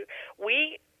that, Lou.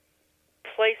 We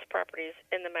place properties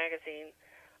in the magazine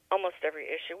almost every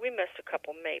issue. We missed a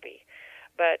couple maybe,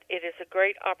 but it is a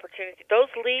great opportunity. Those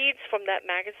leads from that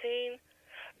magazine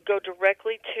go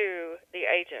directly to the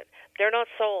agent. They're not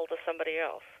sold to somebody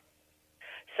else.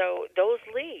 So those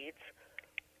leads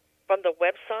from the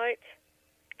website,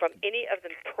 from any of the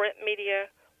print media,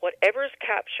 whatever is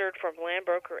captured from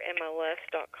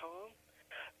landbrokermls.com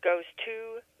goes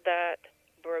to that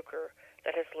broker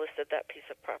that has listed that piece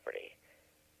of property.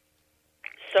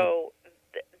 So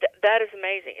that is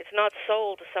amazing. It's not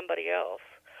sold to somebody else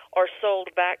or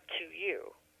sold back to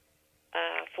you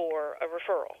for a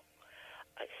referral.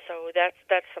 So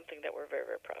that's something that we're very,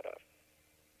 very proud of.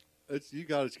 You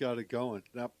guys got it going.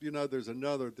 Now, there's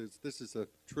another. This is a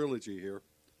trilogy here.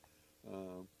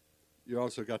 You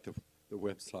also got the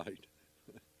website.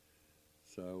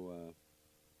 So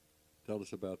tell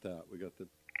us about that. We got the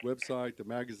website, the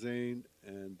magazine,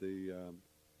 and the.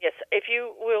 Yes, if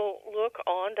you will look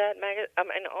on that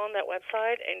on that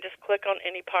website and just click on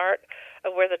any part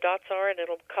of where the dots are, and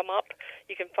it'll come up.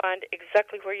 You can find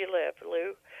exactly where you live,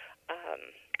 Lou.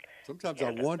 Sometimes I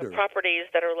wonder. The properties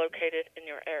that are located in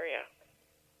your area.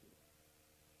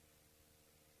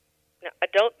 Now, I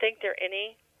don't think there are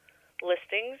any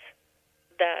listings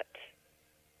that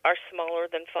are smaller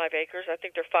than 5 acres. I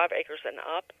think they're 5 acres and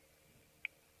up.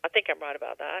 I think I'm right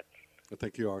about that. I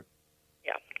think you are.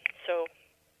 Yeah. So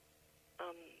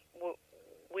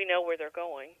we know where they're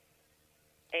going.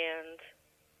 And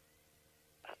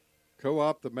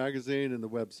Co-op, the magazine, and the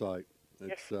website.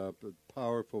 It's yes. A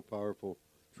powerful, powerful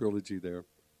trilogy there.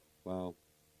 Wow.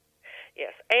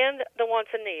 Yes, and the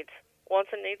wants and needs.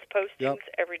 Wants and needs postings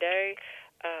every day.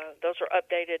 Those are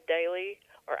updated daily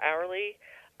or hourly.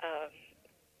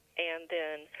 And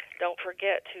then don't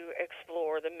forget to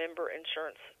explore the member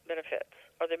insurance benefits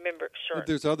or the member insurance.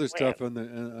 There's other plan. stuff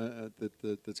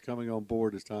that's coming on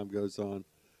board as time goes on.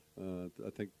 I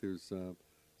think there's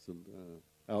some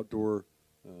outdoor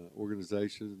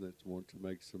organizations that want to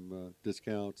make some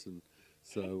discounts, and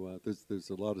so there's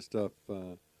a lot of stuff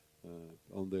on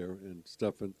there and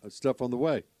stuff on the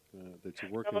way that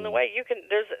you're working on the way. You can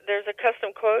there's a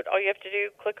custom quote. All you have to do,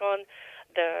 click on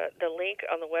the link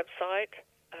on the website.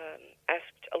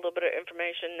 Ask a little bit of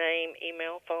information: name,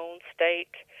 email, phone,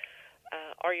 state.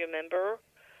 Are you a member?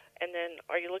 And then,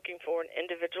 are you looking for an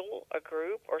individual, a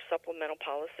group, or supplemental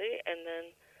policy? And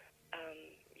then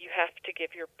you have to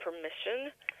give your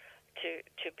permission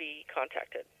to be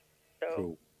contacted. So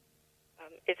cool.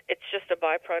 It's just a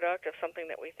byproduct of something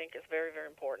that we think is very, very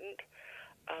important.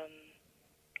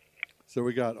 So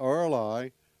we got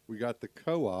RLI, we got the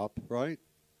co-op, right?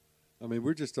 I mean,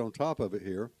 we're just on top of it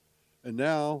here. And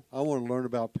now I want to learn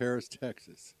about Paris,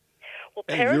 Texas. Well,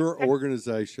 and your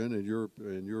organization and your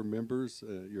members,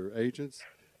 your agents,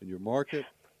 and your market,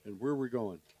 and where we're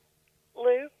going.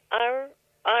 Lou, our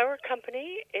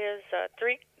company is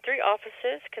three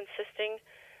offices consisting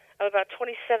of about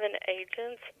 27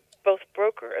 agents, both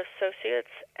broker associates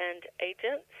and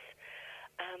agents.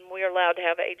 We are allowed to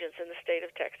have agents in the state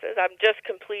of Texas. I've just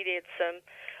completed some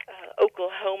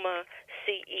Oklahoma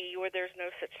CE where there's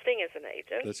no such thing as an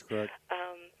agent. That's correct.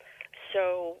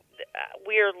 So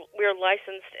we are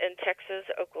licensed in Texas,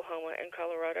 Oklahoma, and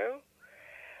Colorado.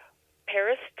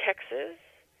 Paris, Texas,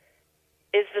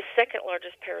 is the second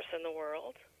largest Paris in the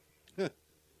world.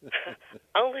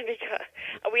 Only because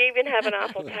we even have an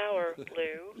Eiffel Tower,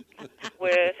 Lou,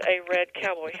 with a red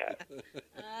cowboy hat.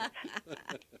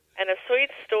 And a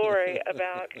sweet story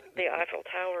about the Eiffel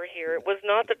Tower here. It was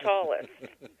not the tallest.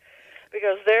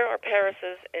 Because there are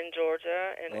Parises in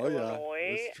Georgia and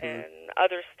Illinois and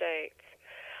other states.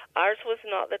 Ours was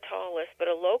not the tallest, but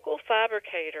a local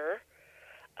fabricator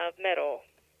of metal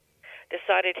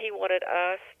decided he wanted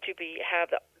us to have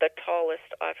the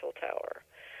tallest Eiffel Tower.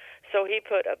 So he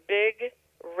put a big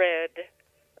red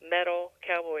metal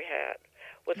cowboy hat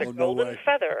with a Oh, no golden way.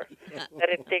 feather that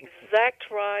at the exact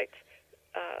right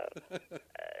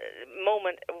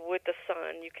moment with the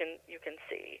sun you can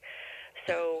see.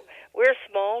 So we're a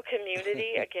small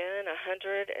community, again,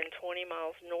 120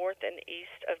 miles north and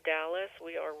east of Dallas.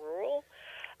 We are rural.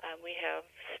 We have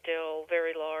still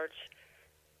very large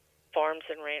farms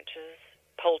and ranches,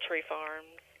 poultry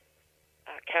farms,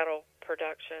 cattle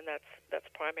production. That's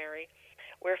primary.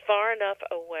 We're far enough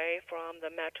away from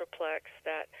the metroplex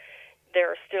that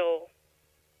there are still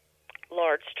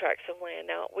large tracts of land.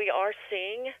 Now, we are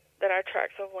seeing that our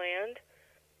tracts of land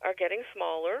are getting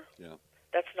smaller. Yeah.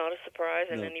 That's not a surprise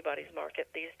in No. anybody's market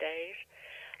these days.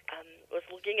 Was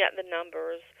looking at the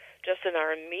numbers just in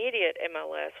our immediate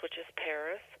MLS, which is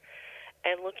Paris,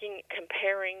 and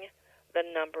comparing the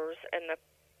numbers and the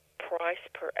price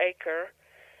per acre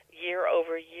year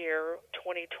over year,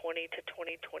 2020 to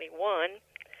 2021,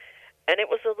 and it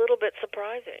was a little bit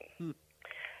surprising.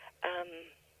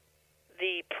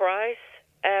 The price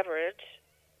average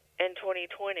in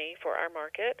 2020 for our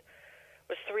market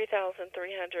was $3,383 per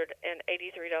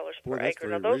Boy, that's acre.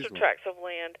 very Now, those reasonable. are tracts of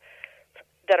land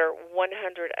that are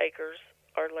 100 acres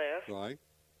or less. Right.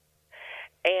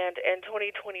 And in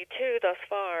 2022, thus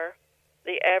far,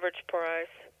 the average price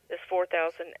is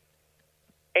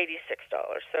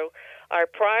 $4,086. So our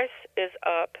price is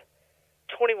up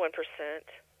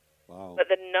 21%, Wow. but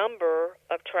the number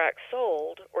of tracts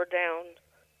sold were down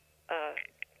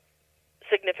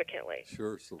significantly.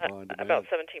 Sure, supply and demand. About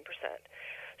 17%.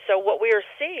 So what we are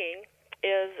seeing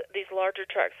is these larger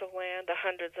tracts of land, the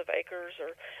hundreds of acres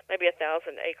or maybe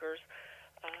 1,000 acres,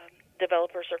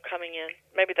 developers are coming in.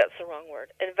 Maybe that's the wrong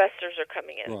word. Investors are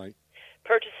coming in, Right.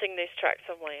 purchasing these tracts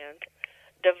of land,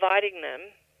 dividing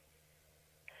them,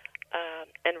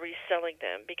 and reselling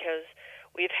them, because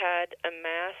we've had a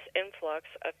mass influx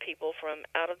of people from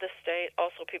out of the state,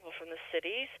 also people from the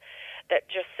cities that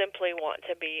just simply want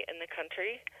to be in the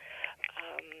country.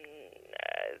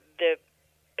 The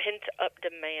pent-up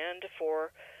demand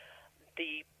for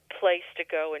the place to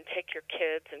go and take your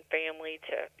kids and family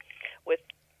to with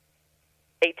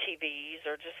ATVs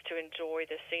or just to enjoy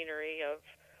the scenery of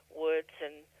woods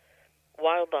and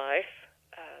wildlife,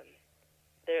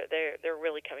 they're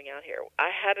really coming out here.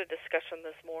 I had a discussion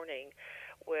this morning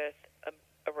with a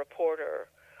reporter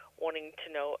wanting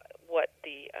to know what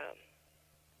the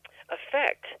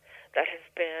effect that has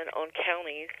been on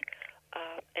counties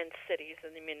and cities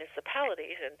and the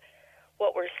municipalities. And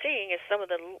what we're seeing is some of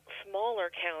the smaller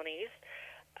counties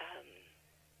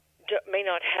may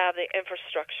not have the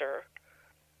infrastructure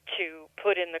to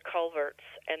put in the culverts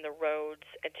and the roads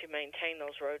and to maintain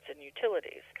those roads and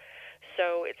utilities.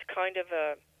 So it's kind of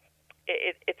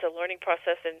it's a learning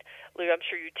process. And Lou, I'm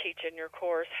sure you teach in your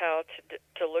course how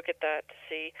to look at that to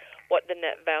see what the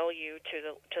net value to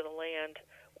the land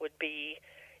would be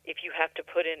if you have to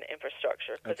put in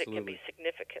infrastructure, because it can be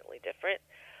significantly different.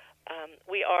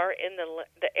 We are in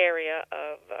the area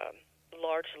of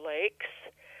large lakes,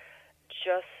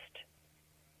 just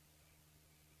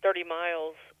 30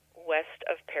 miles west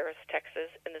of Paris,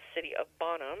 Texas, in the city of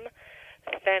Bonham.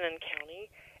 Fannin County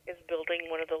is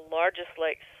building one of the largest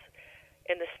lakes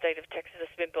in the state of Texas.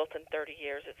 It's been built in 30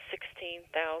 years. It's 16,000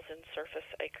 surface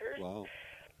acres. Wow.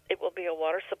 It will be a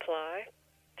water supply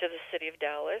to the city of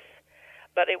Dallas,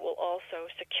 but it will also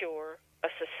secure a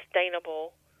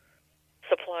sustainable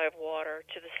supply of water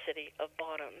to the city of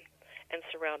Bonham and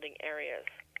surrounding areas.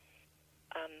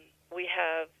 We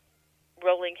have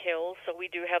rolling hills, so we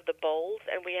do have the bowls,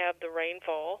 and we have the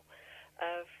rainfall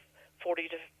of 40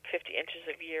 to 50 inches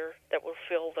a year that will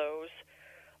fill those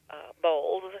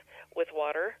bowls with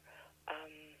water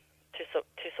to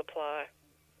supply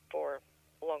for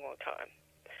a long, long time.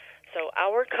 So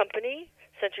our company,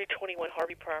 Century 21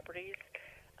 Harvey Properties,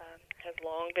 has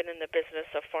long been in the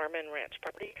business of farm and ranch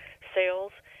property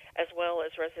sales, as well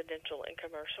as residential and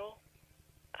commercial.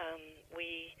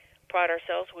 We pride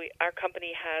ourselves. Our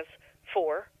company has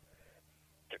 4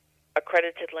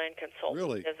 accredited land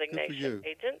consultant designation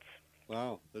agents.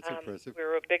 Wow, that's impressive.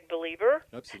 We're a big believer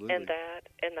Absolutely. in that,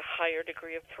 and the higher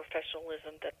degree of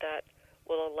professionalism that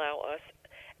will allow us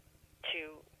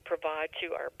to provide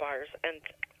to our buyers and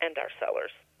our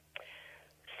sellers.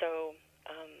 So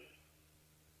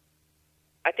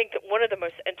I think that one of the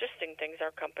most interesting things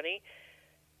our company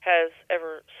has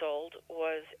ever sold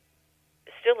was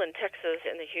still in Texas,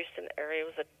 in the Houston area. It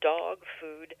was a dog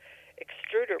food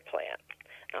extruder plant.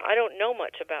 Now, I don't know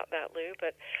much about that, Lou,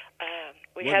 but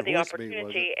we had the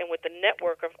opportunity, and with the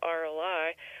network of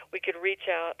RLI, we could reach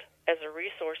out as a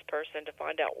resource person to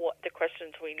find out what the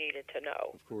questions we needed to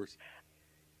know. Of course.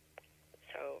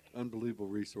 So unbelievable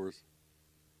resource.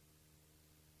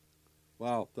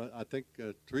 Wow, I think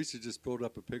Teresa just pulled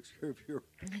up a picture of your.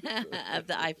 of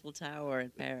the Eiffel Tower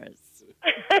in Paris.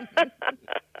 That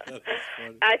is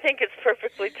funny. I think it's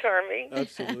perfectly charming.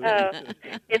 Absolutely.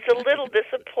 It's a little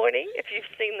disappointing if you've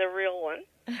seen the real one.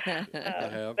 I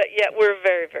have. But yet we're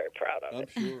very, very proud of I'm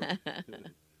it. sure.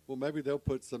 Well, maybe they'll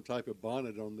put some type of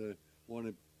bonnet on the one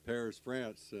in Paris,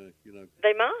 France.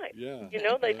 They might. Yeah.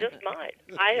 They just might.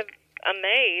 I am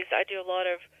amazed. I do a lot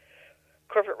of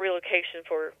corporate relocation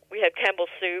we had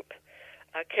Campbell Soup,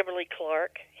 Kimberly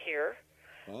Clark here.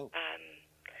 Oh.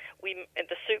 And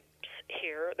the soups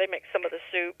here, they make some of the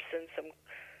soups and some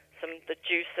of the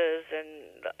juices.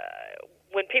 And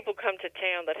when people come to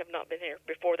town that have not been here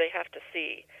before, they have to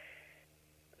see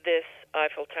this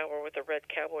Eiffel Tower with the red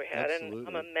cowboy hat.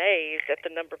 Absolutely. And I'm amazed at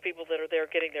the number of people that are there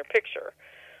getting their picture.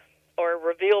 Or a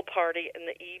reveal party in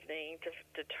the evening to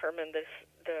determine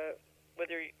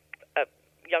whether a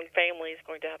young family is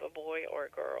going to have a boy or a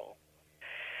girl.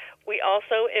 We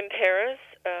also, in Paris,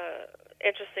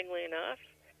 interestingly enough,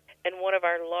 in one of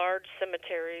our large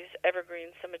cemeteries,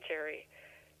 Evergreen Cemetery,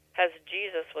 has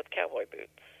Jesus with cowboy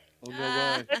boots. Oh, no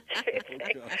way.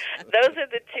 Those are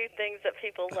the two things that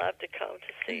people love to come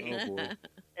to see in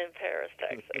Paris,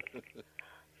 Texas.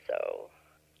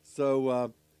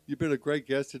 So you've been a great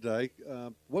guest today.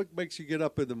 What makes you get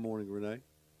up in the morning, Renee?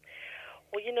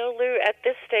 Well, Lou, at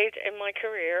this stage in my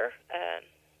career,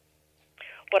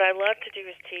 what I love to do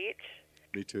is teach.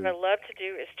 Me too. What I love to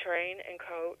do is train and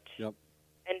coach. Yep.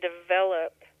 And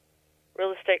develop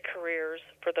real estate careers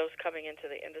for those coming into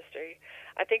the industry.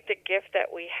 I think the gift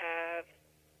that we have,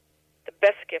 the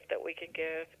best gift that we can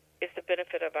give, is the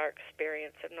benefit of our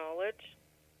experience and knowledge.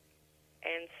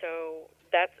 And so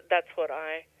that's what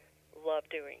I love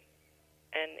doing.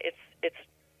 And it's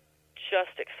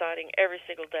just exciting every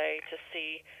single day to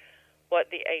see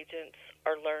what the agents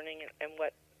are learning and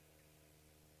what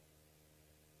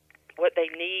they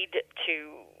need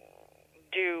to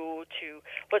do,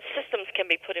 what systems can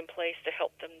be put in place to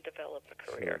help them develop a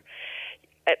career.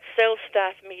 Sure. At sales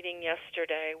staff meeting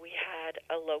yesterday, we had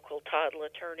a local title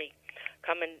attorney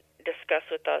come and discuss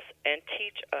with us and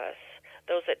teach us,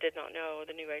 those that did not know,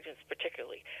 the new agents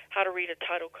particularly, how to read a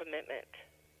title commitment.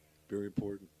 Very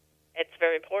important. It's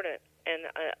very important.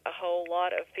 And a whole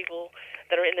lot of people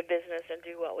that are in the business and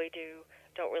do what we do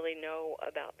don't really know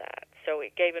about that. So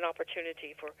it gave an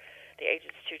opportunity for the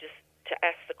agents to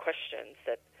ask the questions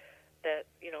that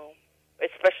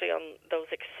especially on those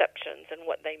exceptions and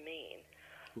what they mean.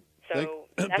 So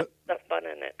that's the fun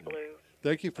in it, Lou.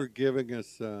 Thank you for giving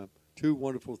us two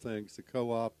wonderful things, the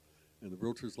co-op and the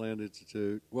Realtors Land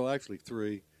Institute. Well, actually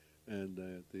three,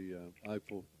 and the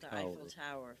Eiffel Tower. The Eiffel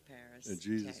Tower of Paris. And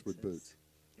Jesus Texas. with boots.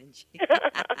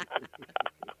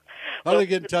 How do they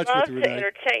get in touch with you, Renee? To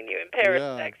entertain you in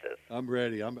Paris, Texas. I'm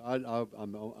ready. I'm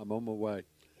on my way.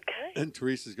 Okay. And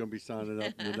Teresa's going to be signing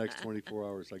up in the next 24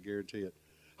 hours. I guarantee it.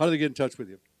 How do they get in touch with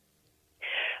you?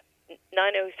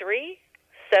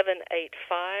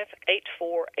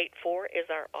 903-785-8484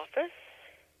 is our office.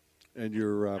 And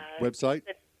your website?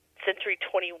 Century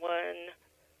 21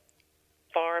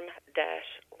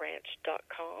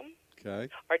 farm-ranch.com. Okay.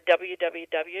 Or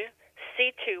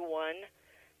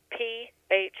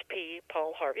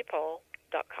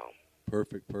www.c21phppaulharveypaul.com.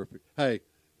 Perfect. Hey,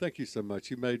 thank you so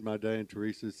much. You made my day, and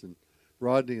Teresa's and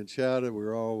Rodney and Shada.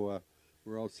 We're all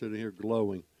sitting here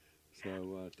glowing.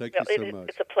 So thank you so much.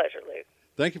 It's a pleasure, Lou.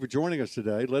 Thank you for joining us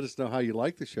today. Let us know how you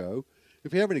like the show.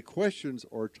 If you have any questions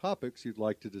or topics you'd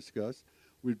like to discuss,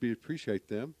 we'd appreciate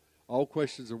them. All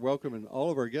questions are welcome, and all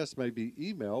of our guests may be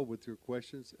emailed with your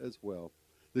questions as well.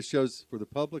 This show's for the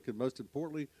public and, most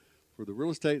importantly, for the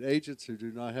real estate agents who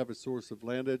do not have a source of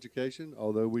land education,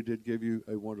 although we did give you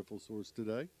a wonderful source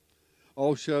today.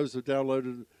 All shows are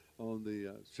downloaded on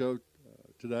the show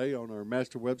today on our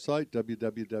master website,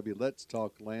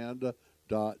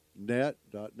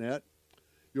 www.letstalkland.net.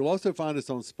 You'll also find us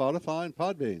on Spotify and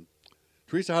Podbean.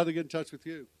 Teresa, how do they get in touch with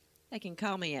you? They can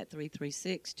call me at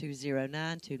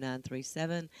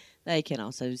 336-209-2937. They can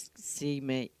also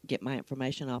get my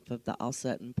information off of the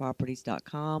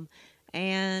allsuttonproperties.com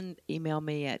and email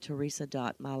me at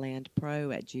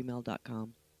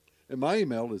teresa.mylandpro@gmail.com. And my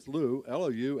email is Lou,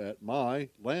 at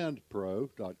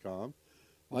mylandpro.com.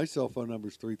 My cell phone number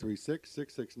is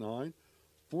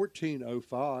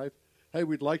 336-669-1405. Hey,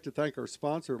 we'd like to thank our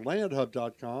sponsor,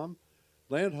 landhub.com.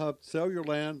 LandHub, sell your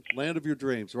land, land of your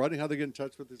dreams. Rodney, how do they get in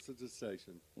touch with us at this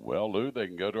station? Well, Lou, they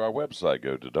can go to our website,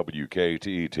 go to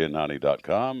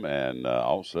WKTE1090.com, and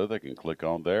also they can click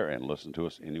on there and listen to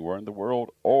us anywhere in the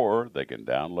world, or they can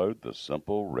download the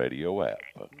Simple Radio app.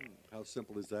 How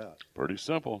simple is that? Pretty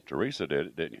simple. Teresa did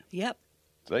it, didn't you? Yep.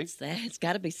 See? It's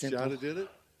got to be simple. Shada did it?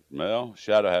 Well,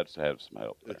 Shadow had to have some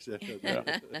help there.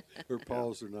 Yeah. Her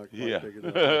paws are not quite Yeah. big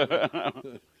enough.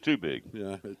 Too big.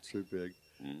 Yeah, it's too big.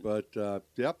 Mm. But,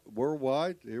 yep,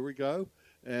 worldwide, here we go.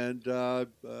 And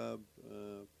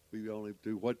we only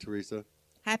do what, Teresa?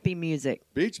 Happy music.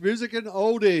 Beach music and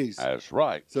oldies. That's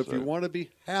right. So if you want to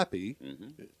be happy,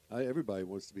 everybody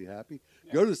wants to be happy,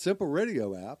 go to the Simple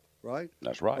Radio app, right?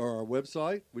 That's right. Or our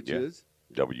website, which is?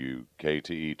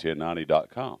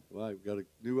 WKTE1090.com. Right, we've got a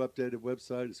new updated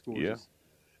website. It's gorgeous. Yeah.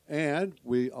 And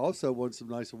we also won some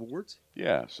nice awards.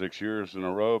 Yeah, 6 years in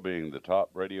a row being the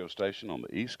top radio station on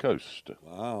the East Coast.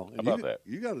 Wow. How about that?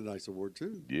 You got a nice award,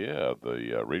 too. Yeah,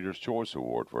 the Reader's Choice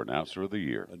Award for Announcer of the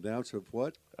Year. Announcer of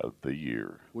what? Of the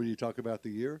year. When you talk about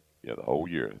the year? Yeah, the whole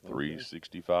year,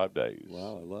 365 days.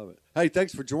 Wow, I love it. Hey,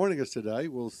 thanks for joining us today.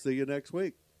 We'll see you next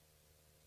week.